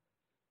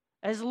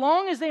 As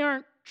long as they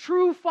aren't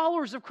true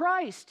followers of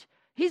Christ,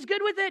 he's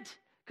good with it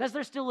because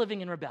they're still living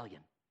in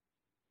rebellion.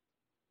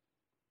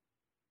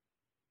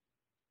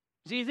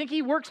 Do you think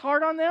he works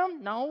hard on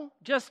them? No,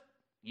 just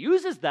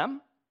uses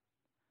them.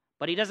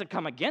 But he doesn't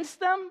come against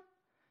them.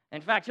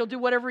 In fact, he'll do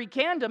whatever he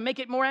can to make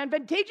it more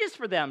advantageous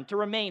for them to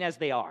remain as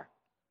they are.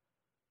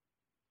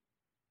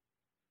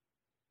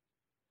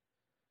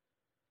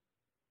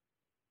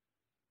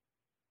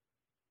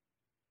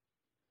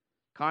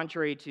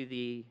 Contrary to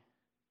the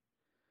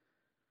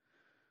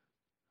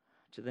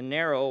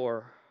narrow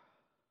or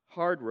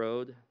hard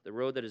road, the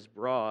road that is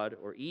broad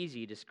or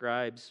easy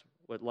describes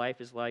what life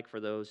is like for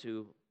those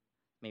who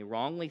may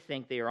wrongly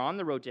think they are on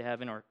the road to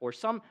heaven or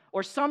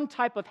some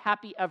type of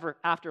happy ever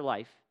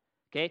afterlife.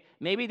 Okay?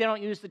 Maybe they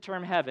don't use the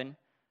term heaven,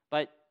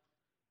 but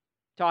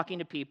talking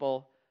to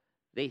people,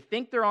 they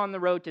think they're on the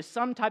road to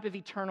some type of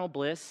eternal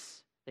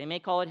bliss. They may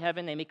call it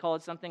heaven, they may call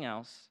it something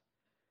else.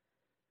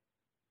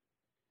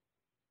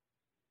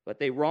 But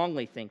they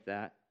wrongly think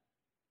that.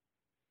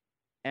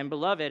 And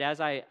beloved, as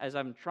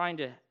I'm trying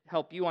to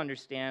help you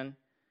understand,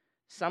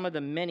 some of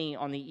the many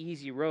on the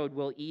easy road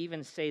will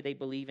even say they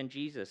believe in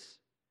Jesus.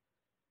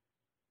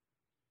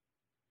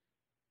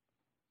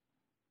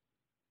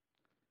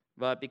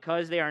 But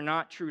because they are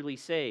not truly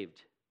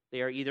saved,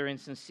 they are either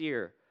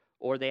insincere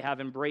or they have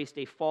embraced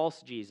a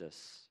false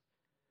Jesus,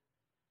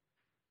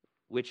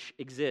 which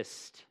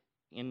exists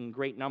in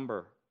great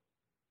number.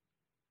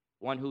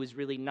 One who is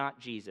really not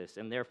Jesus,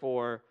 and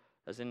therefore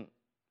Doesn't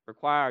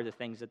require the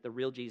things that the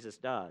real Jesus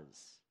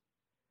does.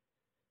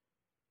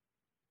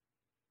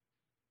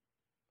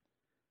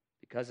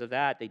 Because of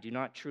that, they do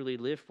not truly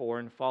live for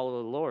and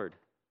follow the Lord.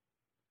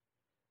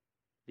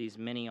 These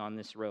many on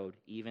this road,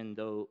 even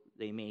though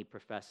they may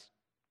profess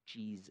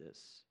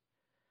Jesus.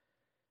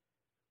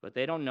 But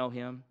they don't know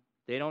him.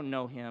 They don't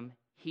know him.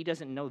 He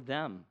doesn't know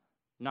them,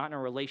 not in a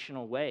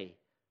relational way.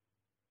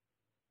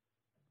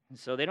 And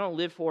so they don't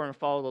live for and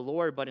follow the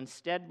Lord, but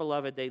instead,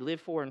 beloved, they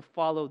live for and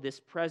follow this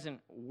present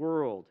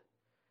world.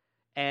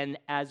 And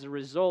as a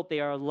result, they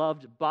are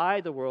loved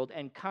by the world,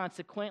 and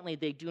consequently,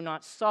 they do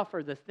not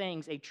suffer the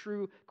things a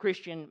true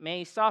Christian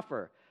may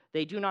suffer.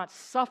 They do not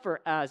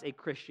suffer as a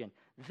Christian.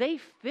 They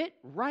fit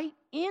right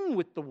in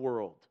with the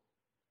world.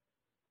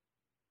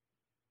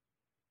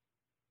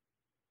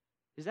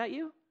 Is that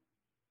you?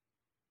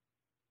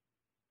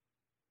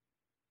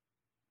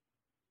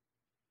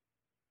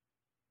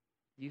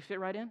 Do you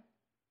fit right in?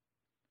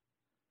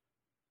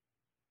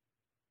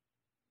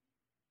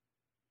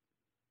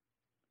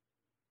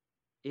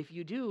 If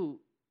you do,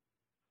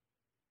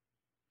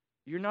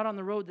 you're not on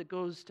the road that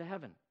goes to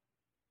heaven.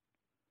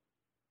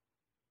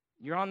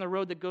 You're on the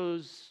road that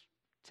goes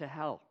to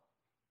hell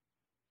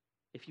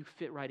if you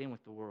fit right in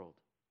with the world.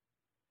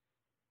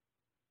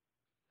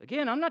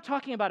 Again, I'm not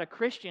talking about a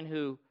Christian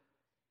who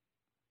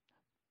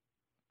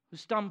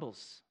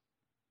stumbles,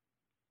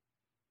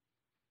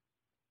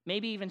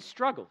 maybe even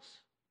struggles,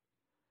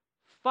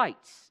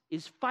 fights,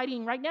 is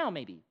fighting right now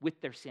maybe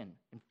with their sin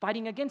and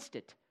fighting against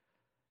it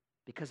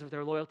because of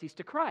their loyalties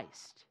to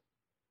Christ.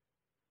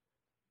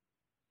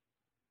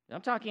 I'm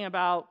talking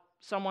about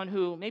someone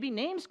who maybe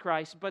names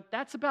Christ, but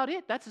that's about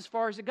it. That's as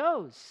far as it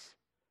goes.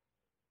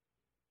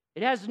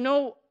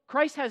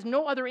 Christ has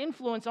no other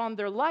influence on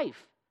their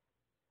life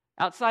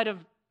outside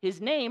of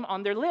his name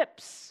on their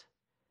lips.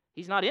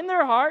 He's not in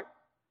their heart.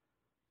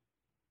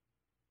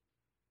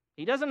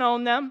 He doesn't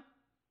own them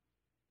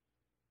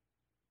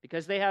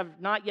because they have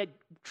not yet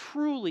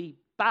truly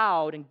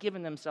bowed and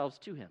given themselves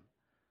to him.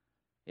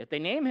 Yet they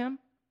name him.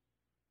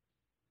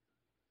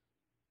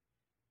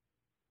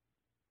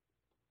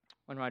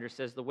 One writer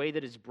says, the way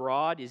that is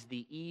broad is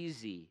the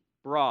easy,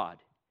 broad,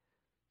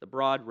 the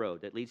broad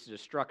road that leads to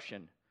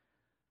destruction.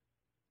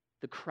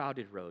 The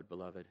crowded road,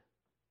 beloved.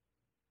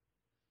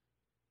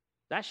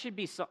 That should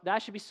be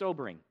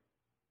sobering.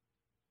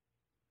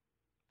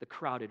 The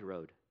crowded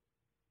road.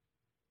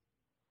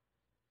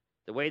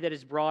 The way that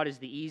is broad is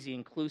the easy,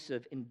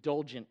 inclusive,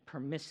 indulgent,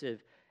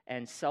 permissive,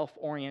 and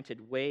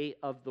self-oriented way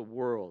of the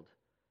world.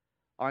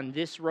 On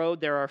this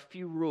road, there are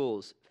few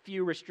rules,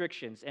 few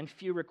restrictions, and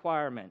few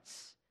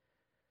requirements.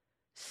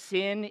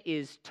 Sin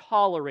is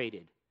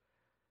tolerated.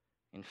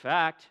 In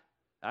fact,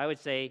 I would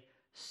say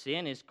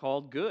sin is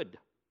called good.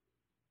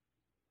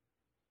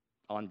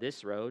 On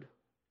this road,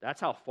 that's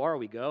how far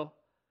we go.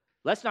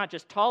 Let's not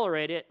just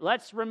tolerate it.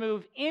 Let's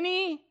remove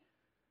any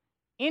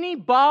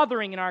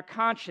bothering in our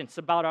conscience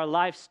about our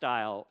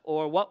lifestyle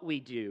or what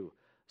we do.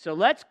 So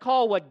let's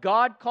call what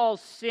God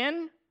calls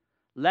sin,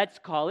 let's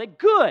call it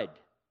good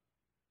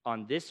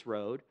on this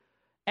road.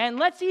 And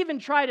let's even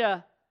try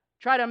to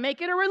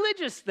make it a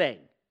religious thing.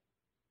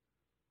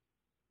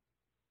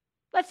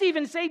 Let's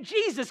even say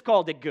Jesus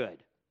called it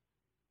good.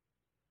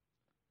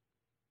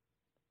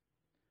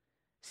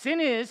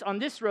 Sin is, on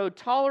this road,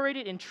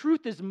 tolerated and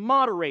truth is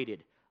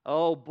moderated.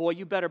 Oh boy,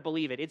 you better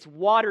believe it. It's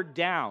watered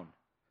down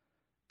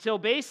till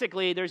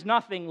basically there's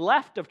nothing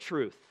left of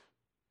truth.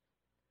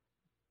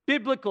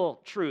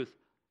 Biblical truth,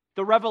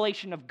 the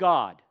revelation of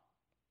God.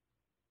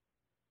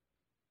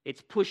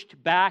 It's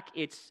pushed back,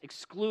 it's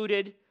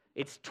excluded,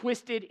 it's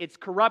twisted, it's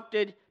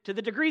corrupted to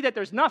the degree that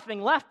there's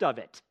nothing left of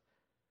it.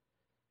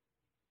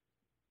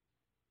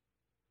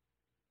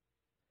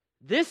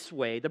 This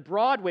way, the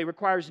broad way,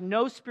 requires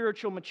no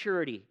spiritual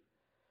maturity,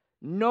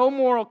 no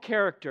moral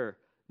character,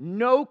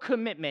 no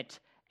commitment,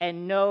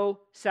 and no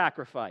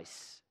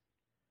sacrifice.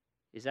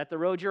 Is that the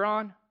road you're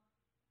on?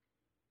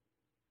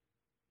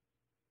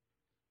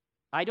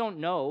 I don't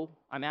know.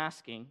 I'm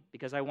asking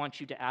because I want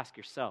you to ask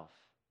yourself.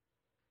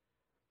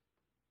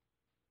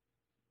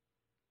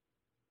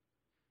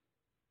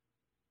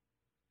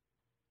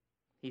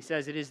 He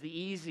says it is the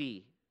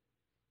easy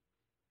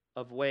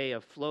way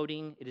of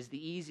floating. It is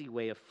the easy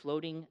way of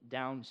floating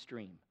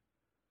downstream.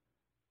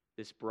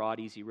 This broad,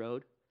 easy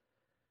road.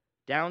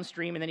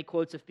 Downstream, and then he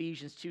quotes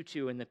Ephesians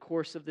 2:2, in the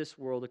course of this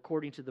world,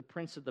 according to the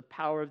prince of the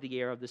power of the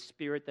air, of the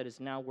spirit that is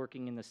now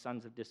working in the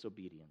sons of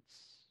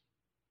disobedience.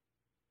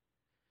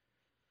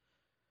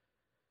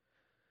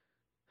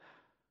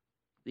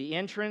 The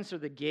entrance or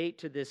the gate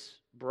to this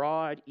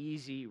broad,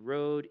 easy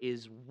road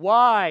is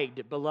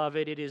wide,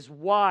 beloved. It is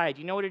wide.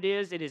 You know what it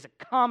is? It is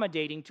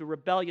accommodating to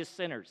rebellious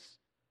sinners.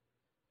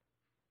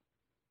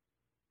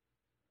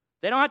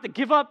 They don't have to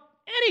give up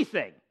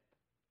anything.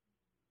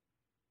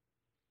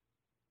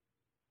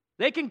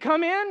 They can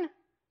come in.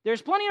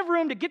 There's plenty of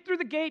room to get through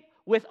the gate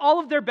with all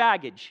of their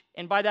baggage.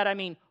 And by that I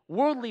mean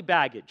worldly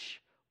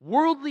baggage,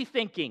 worldly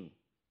thinking,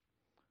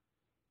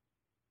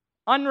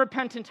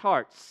 unrepentant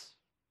hearts.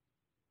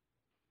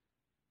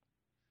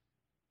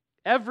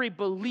 Every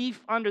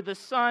belief under the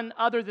sun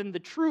other than the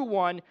true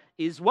one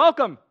is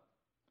welcome,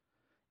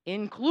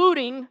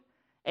 including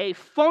a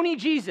phony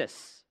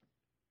Jesus.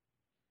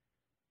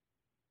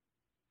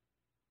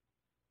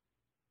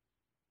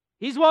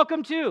 He's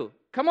welcome too.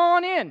 Come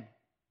on in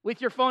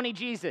with your phony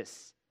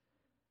Jesus.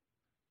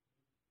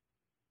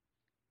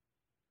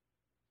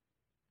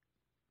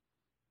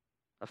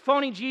 A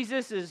phony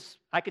Jesus is,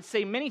 I could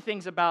say many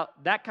things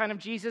about that kind of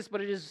Jesus,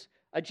 but it is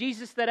a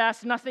Jesus that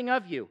asks nothing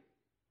of you.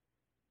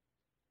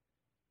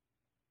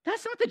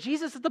 That's not the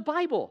Jesus of the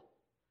Bible.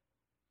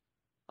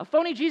 A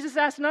phony Jesus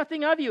asks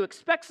nothing of you,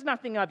 expects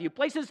nothing of you,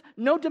 places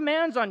no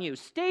demands on you,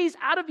 stays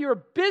out of your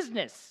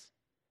business,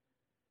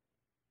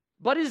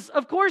 but is,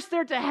 of course,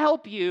 there to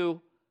help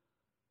you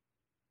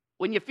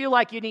when you feel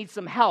like you need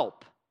some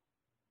help.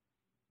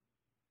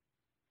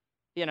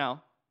 You know,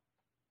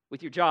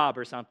 with your job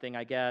or something,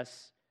 I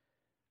guess,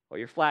 or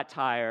your flat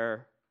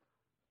tire.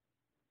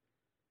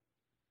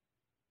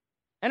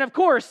 And of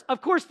course,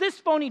 this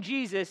phony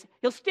Jesus,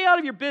 he'll stay out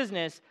of your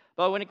business,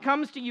 but when it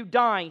comes to you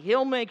dying,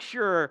 he'll make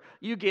sure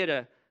you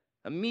get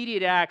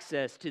immediate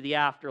access to the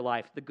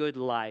afterlife, the good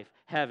life,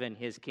 heaven,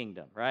 his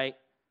kingdom, right?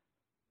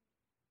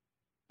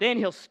 Then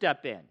he'll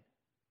step in.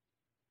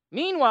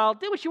 Meanwhile,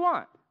 do what you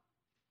want.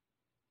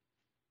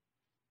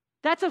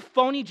 That's a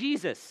phony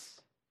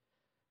Jesus.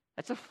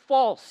 That's a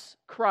false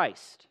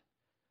Christ.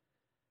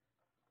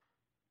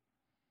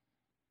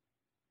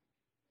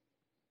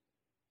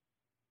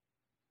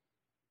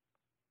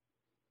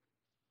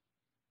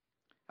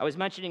 I was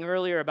mentioning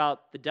earlier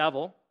about the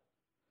devil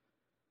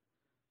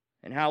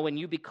and how when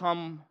you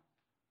become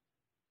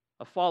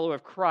a follower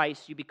of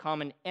Christ, you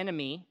become an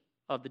enemy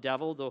of the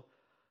devil.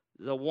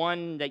 The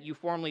one that you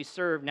formerly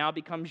served now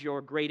becomes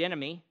your great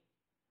enemy.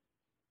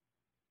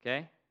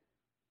 Okay?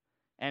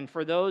 And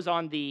for those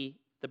on the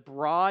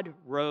broad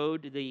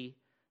road, the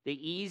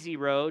easy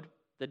road,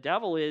 the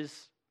devil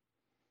is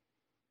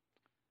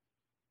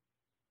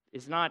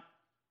not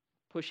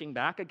pushing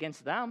back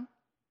against them.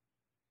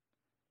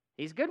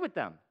 He's good with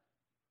them.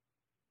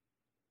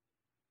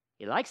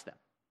 He likes them.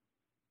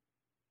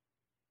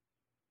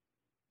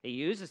 He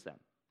uses them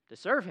to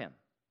serve him.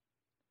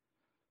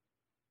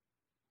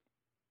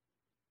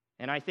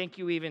 And I think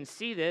you even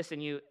see this,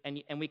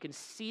 and we can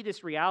see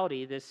this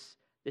reality, this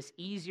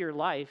easier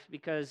life,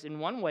 because in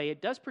one way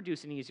it does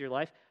produce an easier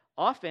life.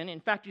 Often, in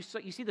fact, you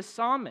see the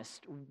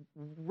psalmist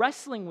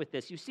wrestling with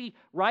this. You see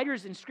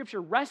writers in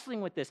Scripture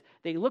wrestling with this.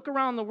 They look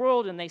around the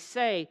world and they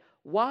say,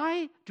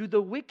 why do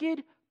the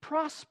wicked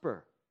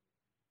prosper?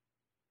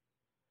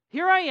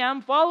 Here I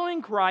am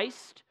following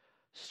Christ,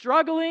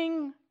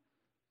 struggling,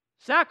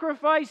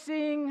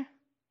 sacrificing,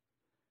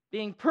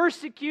 being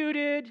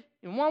persecuted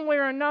in one way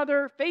or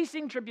another,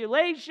 facing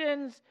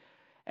tribulations,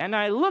 and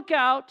I look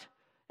out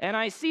and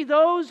I see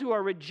those who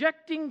are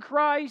rejecting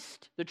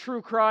Christ, the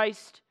true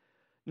Christ,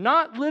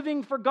 not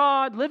living for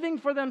God, living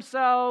for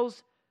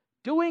themselves,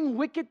 doing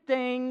wicked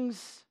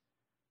things,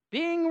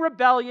 being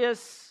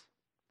rebellious,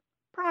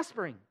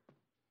 prospering,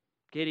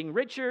 getting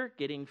richer,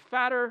 getting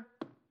fatter,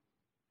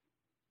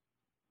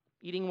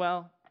 eating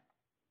well,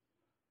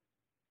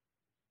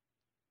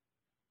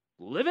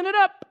 living it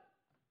up.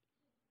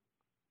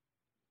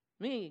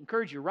 Let me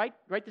encourage you, write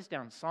this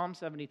down, Psalm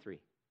 73.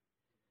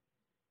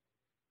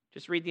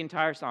 Just read the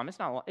entire psalm. It's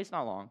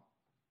not long.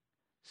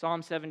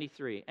 Psalm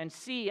 73. And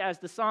see as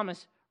the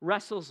psalmist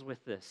wrestles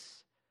with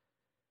this.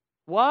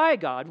 Why,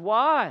 God?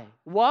 Why?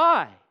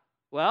 Why?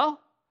 Well,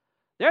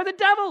 they're the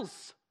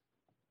devil's.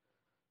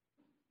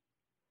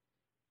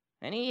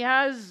 And he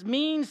has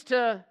means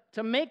to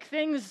make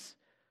things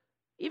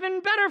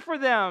even better for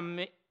them,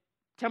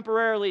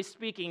 temporarily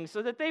speaking,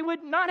 so that they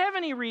would not have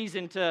any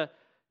reason to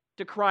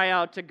cry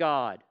out to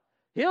God.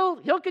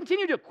 He'll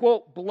continue to,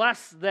 quote,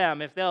 bless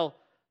them if they'll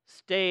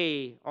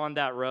stay on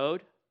that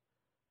road.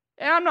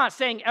 And I'm not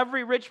saying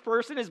every rich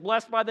person is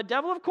blessed by the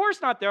devil. Of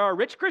course not. There are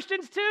rich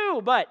Christians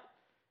too, but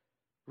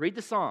read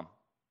the psalm.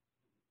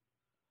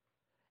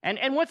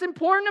 And what's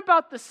important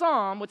about the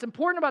psalm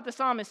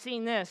is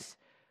seeing this.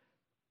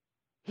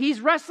 He's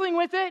wrestling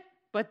with it,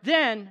 but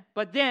then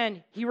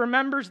he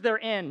remembers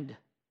their end.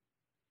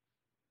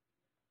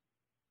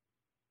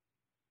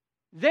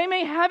 They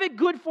may have it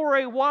good for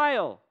a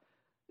while.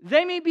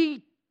 They may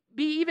be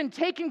even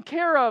taken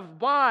care of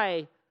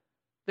by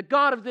the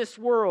God of this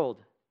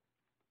world,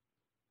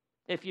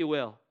 if you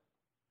will.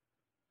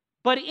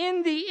 But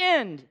in the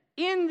end,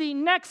 in the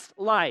next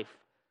life,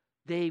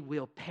 they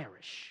will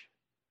perish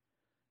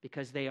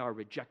because they are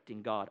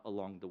rejecting God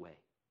along the way.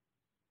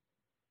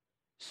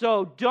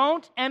 So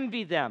don't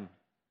envy them.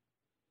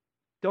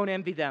 Don't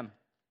envy them.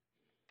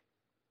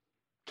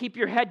 Keep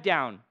your head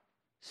down.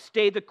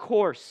 Stay the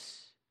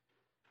course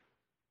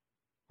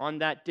on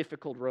that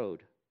difficult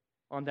road,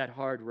 on that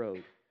hard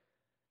road.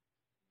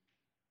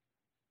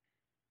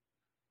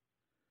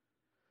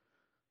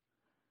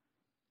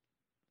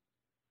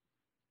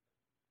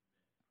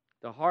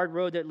 The hard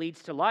road that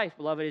leads to life,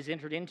 beloved, is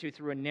entered into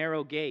through a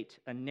narrow gate,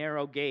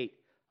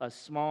 a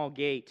small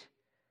gate.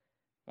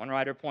 One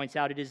writer points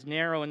out it is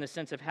narrow in the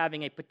sense of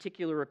having a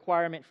particular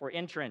requirement for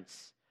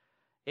entrance.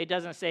 It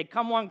doesn't say,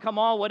 come one, come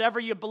all, whatever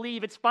you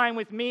believe, it's fine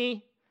with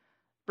me.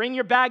 Bring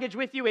your baggage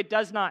with you. It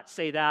does not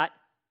say that.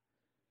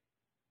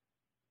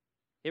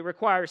 It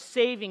requires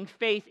saving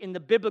faith in the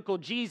biblical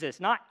Jesus,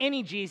 not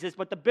any Jesus,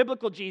 but the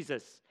biblical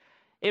Jesus.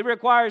 It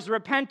requires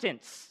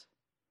repentance.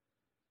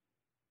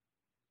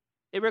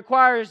 It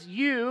requires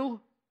you,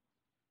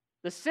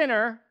 the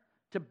sinner,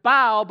 to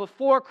bow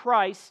before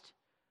Christ,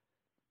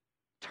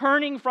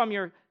 turning from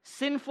your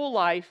sinful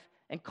life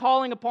and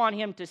calling upon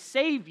Him to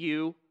save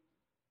you,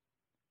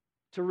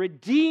 to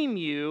redeem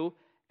you,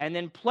 and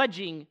then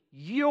pledging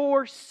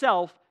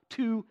yourself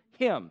to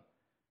Him.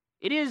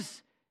 It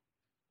is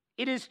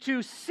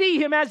to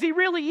see Him as He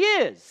really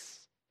is,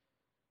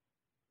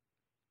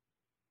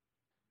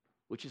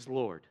 which is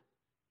Lord,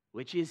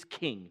 which is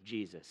King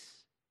Jesus.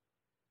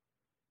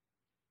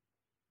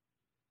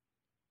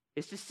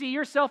 It's to see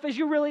yourself as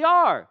you really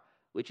are,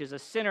 which is a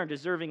sinner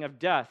deserving of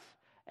death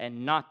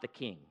and not the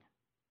king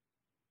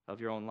of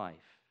your own life.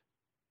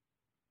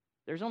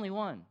 There's only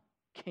one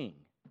king.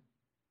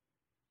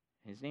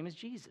 His name is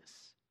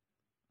Jesus.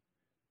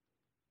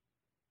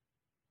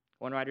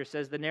 One writer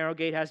says the narrow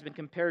gate has been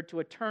compared to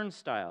a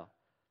turnstile.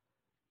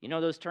 You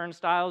know those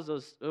turnstiles?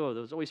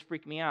 Those always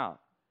freak me out.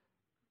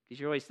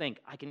 Because you always think,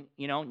 I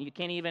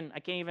can't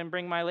even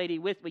bring my lady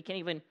with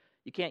me.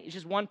 It's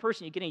just one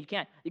person you get in.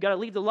 You got to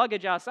leave the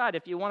luggage outside.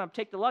 If you want to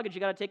take the luggage,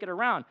 you got to take it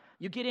around.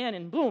 You get in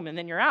and boom, and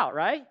then you're out,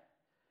 right?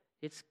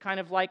 It's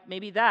kind of like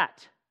maybe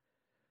that.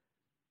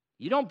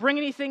 You don't bring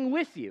anything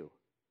with you.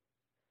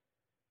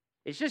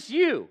 It's just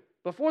you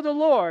before the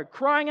Lord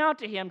crying out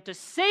to Him to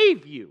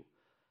save you.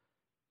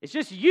 It's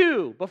just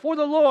you before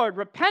the Lord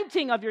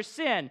repenting of your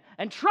sin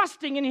and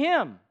trusting in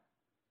Him.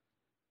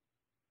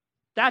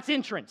 That's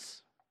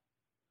entrance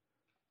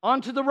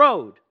onto the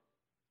road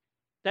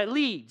that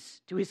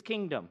leads to His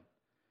kingdom.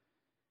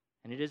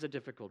 And it is a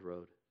difficult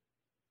road.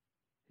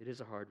 It is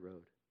a hard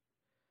road.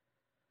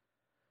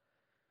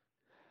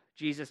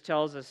 Jesus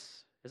tells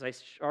us, as I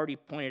already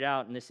pointed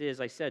out, and this is,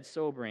 I said,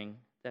 sobering,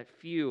 that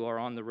few are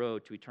on the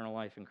road to eternal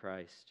life in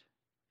Christ.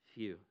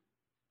 Few.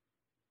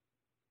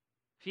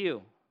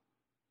 Few.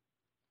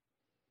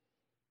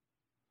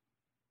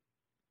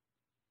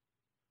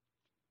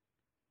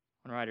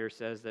 One writer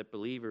says that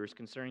believers,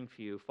 concerning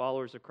few,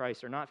 followers of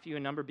Christ, are not few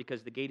in number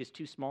because the gate is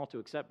too small to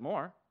accept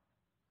more.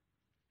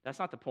 That's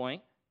not the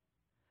point.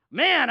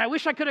 Man, I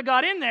wish I could have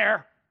got in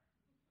there.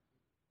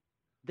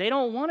 They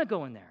don't want to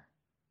go in there.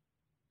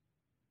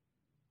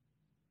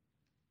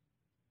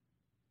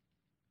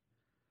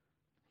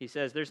 He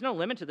says there's no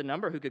limit to the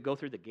number who could go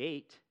through the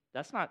gate.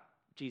 That's not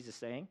Jesus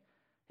saying,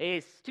 hey,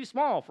 it's too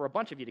small for a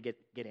bunch of you to get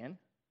in.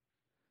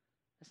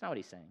 That's not what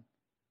He's saying.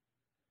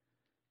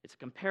 It's a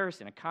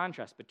comparison, a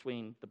contrast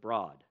between the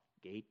broad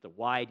gate, the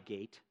wide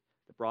gate,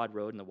 the broad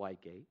road and the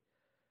wide gate.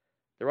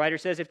 The writer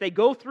says if they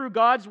go through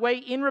God's way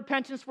in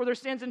repentance for their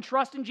sins and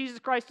trust in Jesus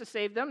Christ to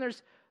save them,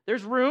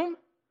 there's room.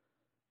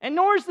 And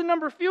nor is the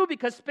number few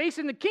because space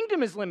in the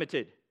kingdom is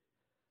limited.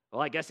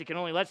 Well, I guess He can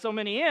only let so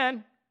many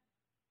in.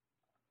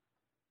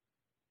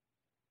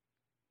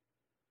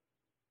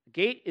 The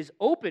gate is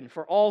open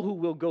for all who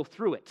will go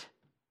through it.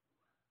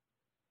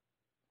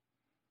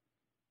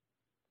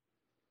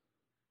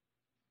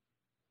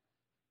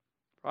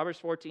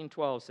 Proverbs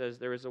 14:12 says,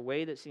 there is a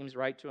way that seems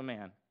right to a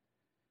man,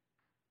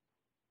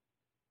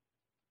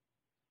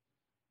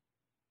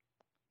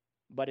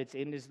 but its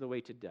end is the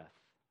way to death.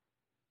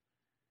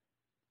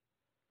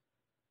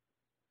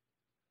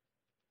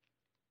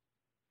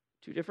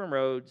 Two different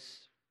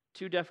roads,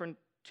 two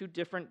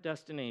different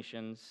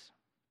destinations.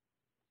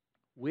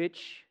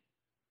 Which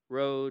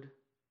road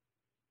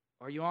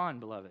are you on,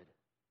 beloved?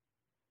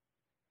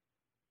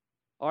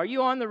 Are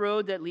you on the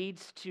road that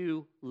leads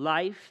to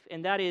life,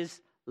 and that is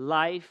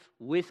life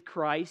with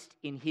Christ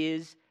in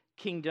His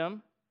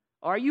kingdom?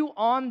 Are you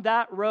on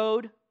that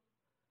road?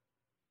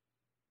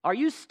 Are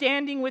you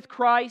standing with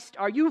Christ?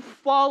 Are you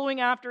following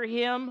after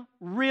Him,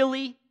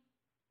 really?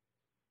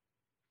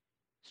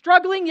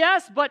 Struggling,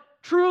 yes, but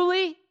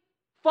truly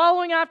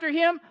following after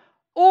Him?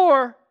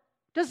 Or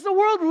does the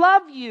world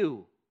love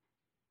you?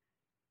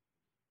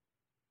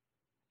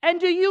 And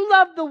do you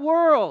love the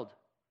world?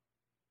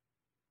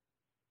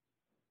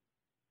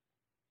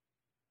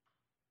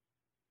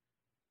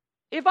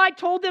 If I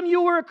told them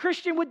you were a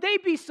Christian, would they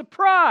be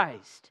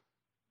surprised?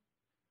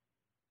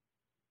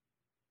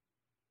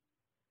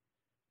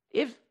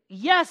 If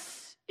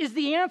yes is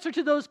the answer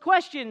to those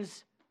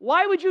questions,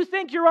 why would you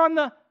think you're on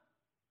the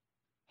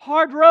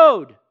hard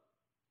road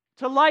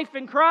to life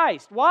in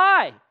Christ?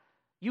 Why?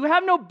 You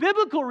have no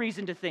biblical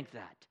reason to think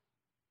that.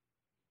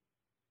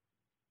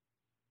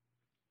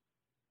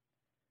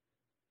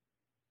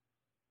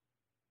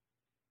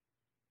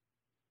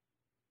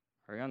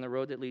 Are you on the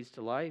road that leads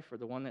to life or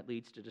the one that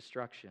leads to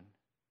destruction?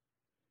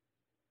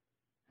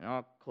 And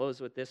I'll close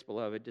with this,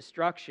 beloved.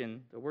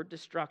 Destruction, the word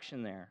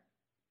destruction there.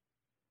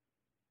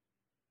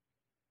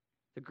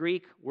 The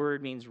Greek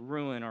word means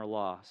ruin or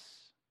loss.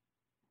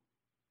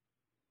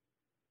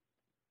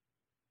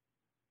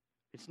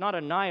 It's not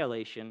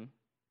annihilation,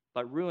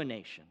 but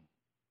ruination.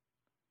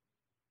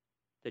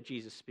 that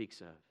Jesus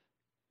speaks of.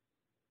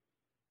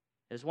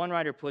 As one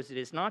writer puts it,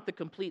 it's not the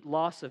complete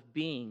loss of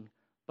being,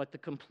 but the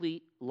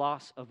complete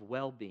loss of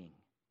well-being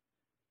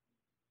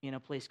in a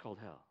place called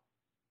hell.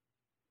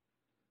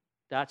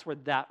 That's where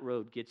that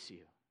road gets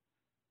you.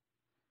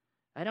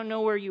 I don't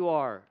know where you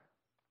are,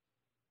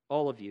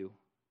 all of you.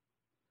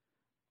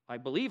 I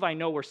believe I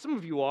know where some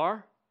of you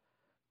are,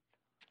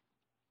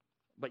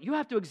 but you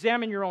have to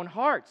examine your own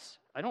hearts.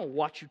 I don't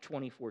watch you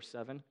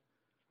 24/7.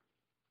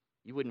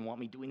 You wouldn't want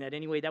me doing that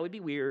anyway. That would be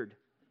weird.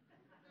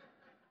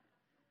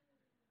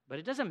 But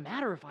it doesn't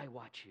matter if I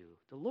watch you.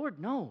 The Lord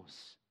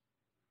knows.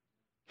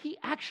 He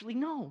actually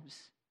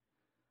knows.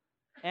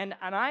 And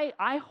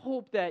I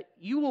hope that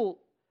you will,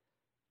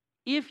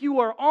 if you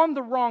are on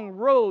the wrong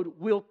road,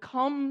 will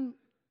come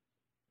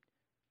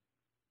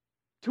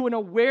to an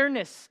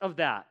awareness of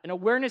that, an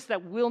awareness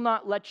that will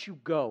not let you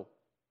go.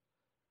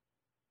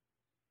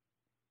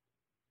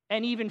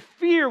 And even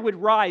fear would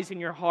rise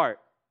in your heart.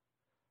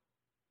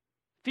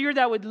 Fear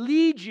that would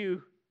lead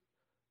you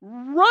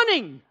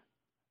running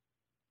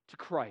to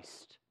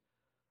Christ,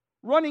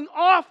 running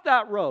off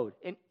that road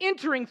and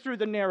entering through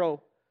the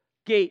narrow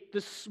gate,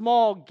 the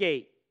small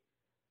gate,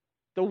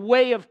 the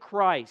way of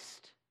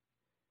Christ.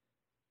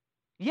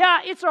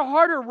 Yeah, it's a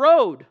harder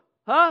road,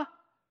 huh?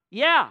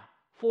 Yeah,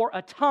 for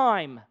a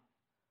time.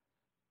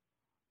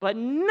 But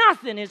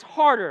nothing is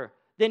harder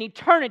than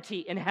eternity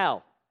in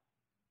hell.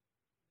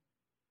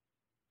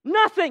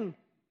 Nothing.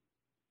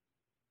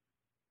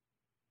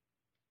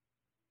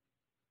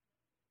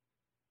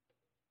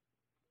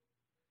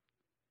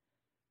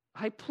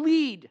 I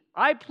plead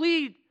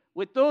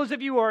with those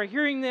of you who are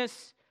hearing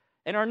this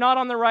and are not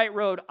on the right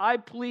road. I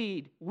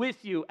plead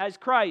with you as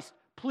Christ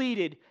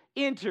pleaded,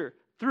 enter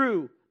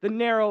through the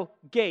narrow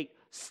gate.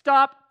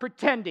 Stop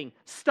pretending.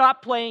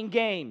 Stop playing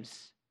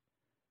games.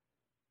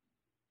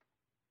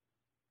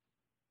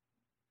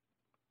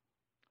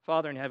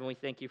 Father in heaven, we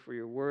thank you for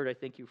your word. I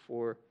thank you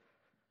for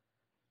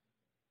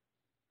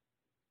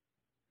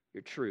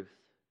your truth.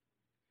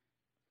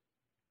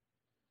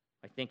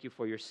 I thank you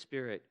for your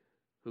Spirit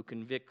who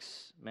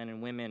convicts men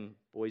and women,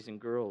 boys and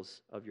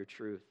girls of your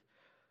truth,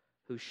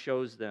 who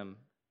shows them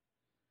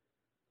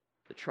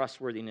the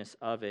trustworthiness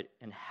of it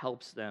and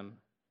helps them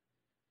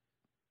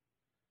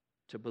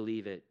to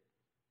believe it,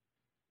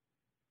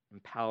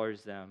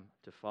 empowers them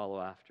to follow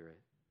after it.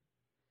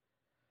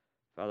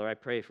 Father, I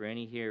pray for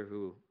any here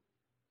who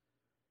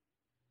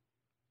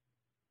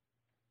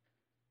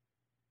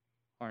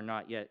are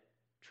not yet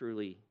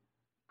truly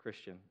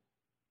Christian,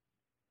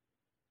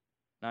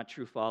 not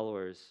true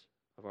followers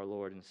of our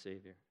Lord and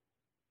Savior,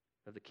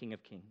 of the King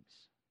of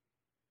Kings,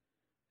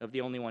 of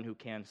the only one who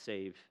can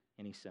save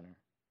any sinner.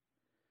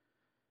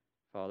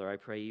 Father, I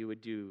pray you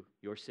would do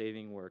your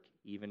saving work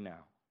even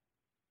now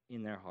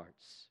in their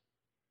hearts.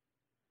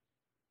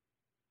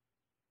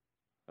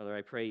 Father,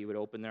 I pray you would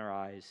open their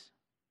eyes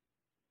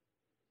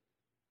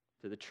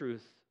to the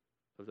truth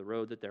of the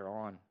road that they're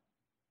on,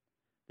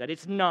 that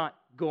it's not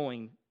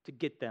going to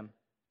get them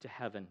to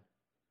heaven.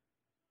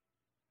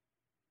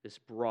 This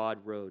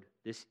broad road,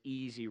 this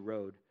easy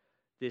road,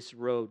 this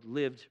road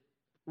lived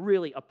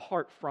really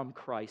apart from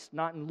Christ,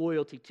 not in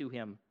loyalty to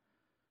him,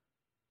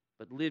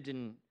 but lived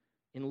in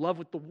love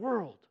with the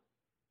world.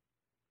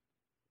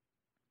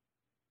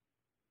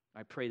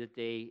 I pray that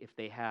they, if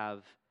they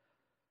have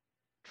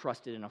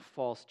trusted in a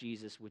false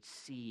Jesus, would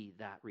see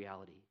that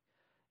reality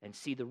and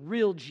see the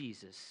real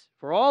Jesus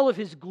for all of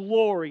his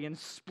glory and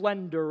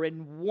splendor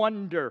and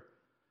wonder,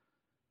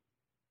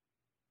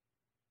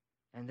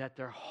 and that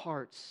their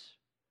hearts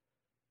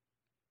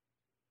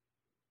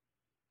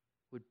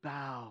would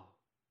bow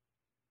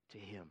to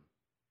him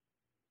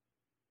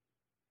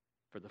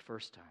for the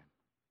first time,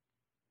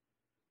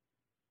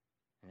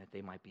 and that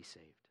they might be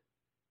saved.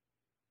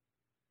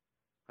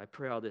 I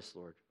pray all this,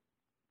 Lord,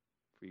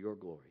 for your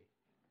glory.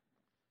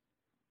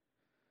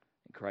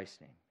 In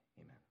Christ's name.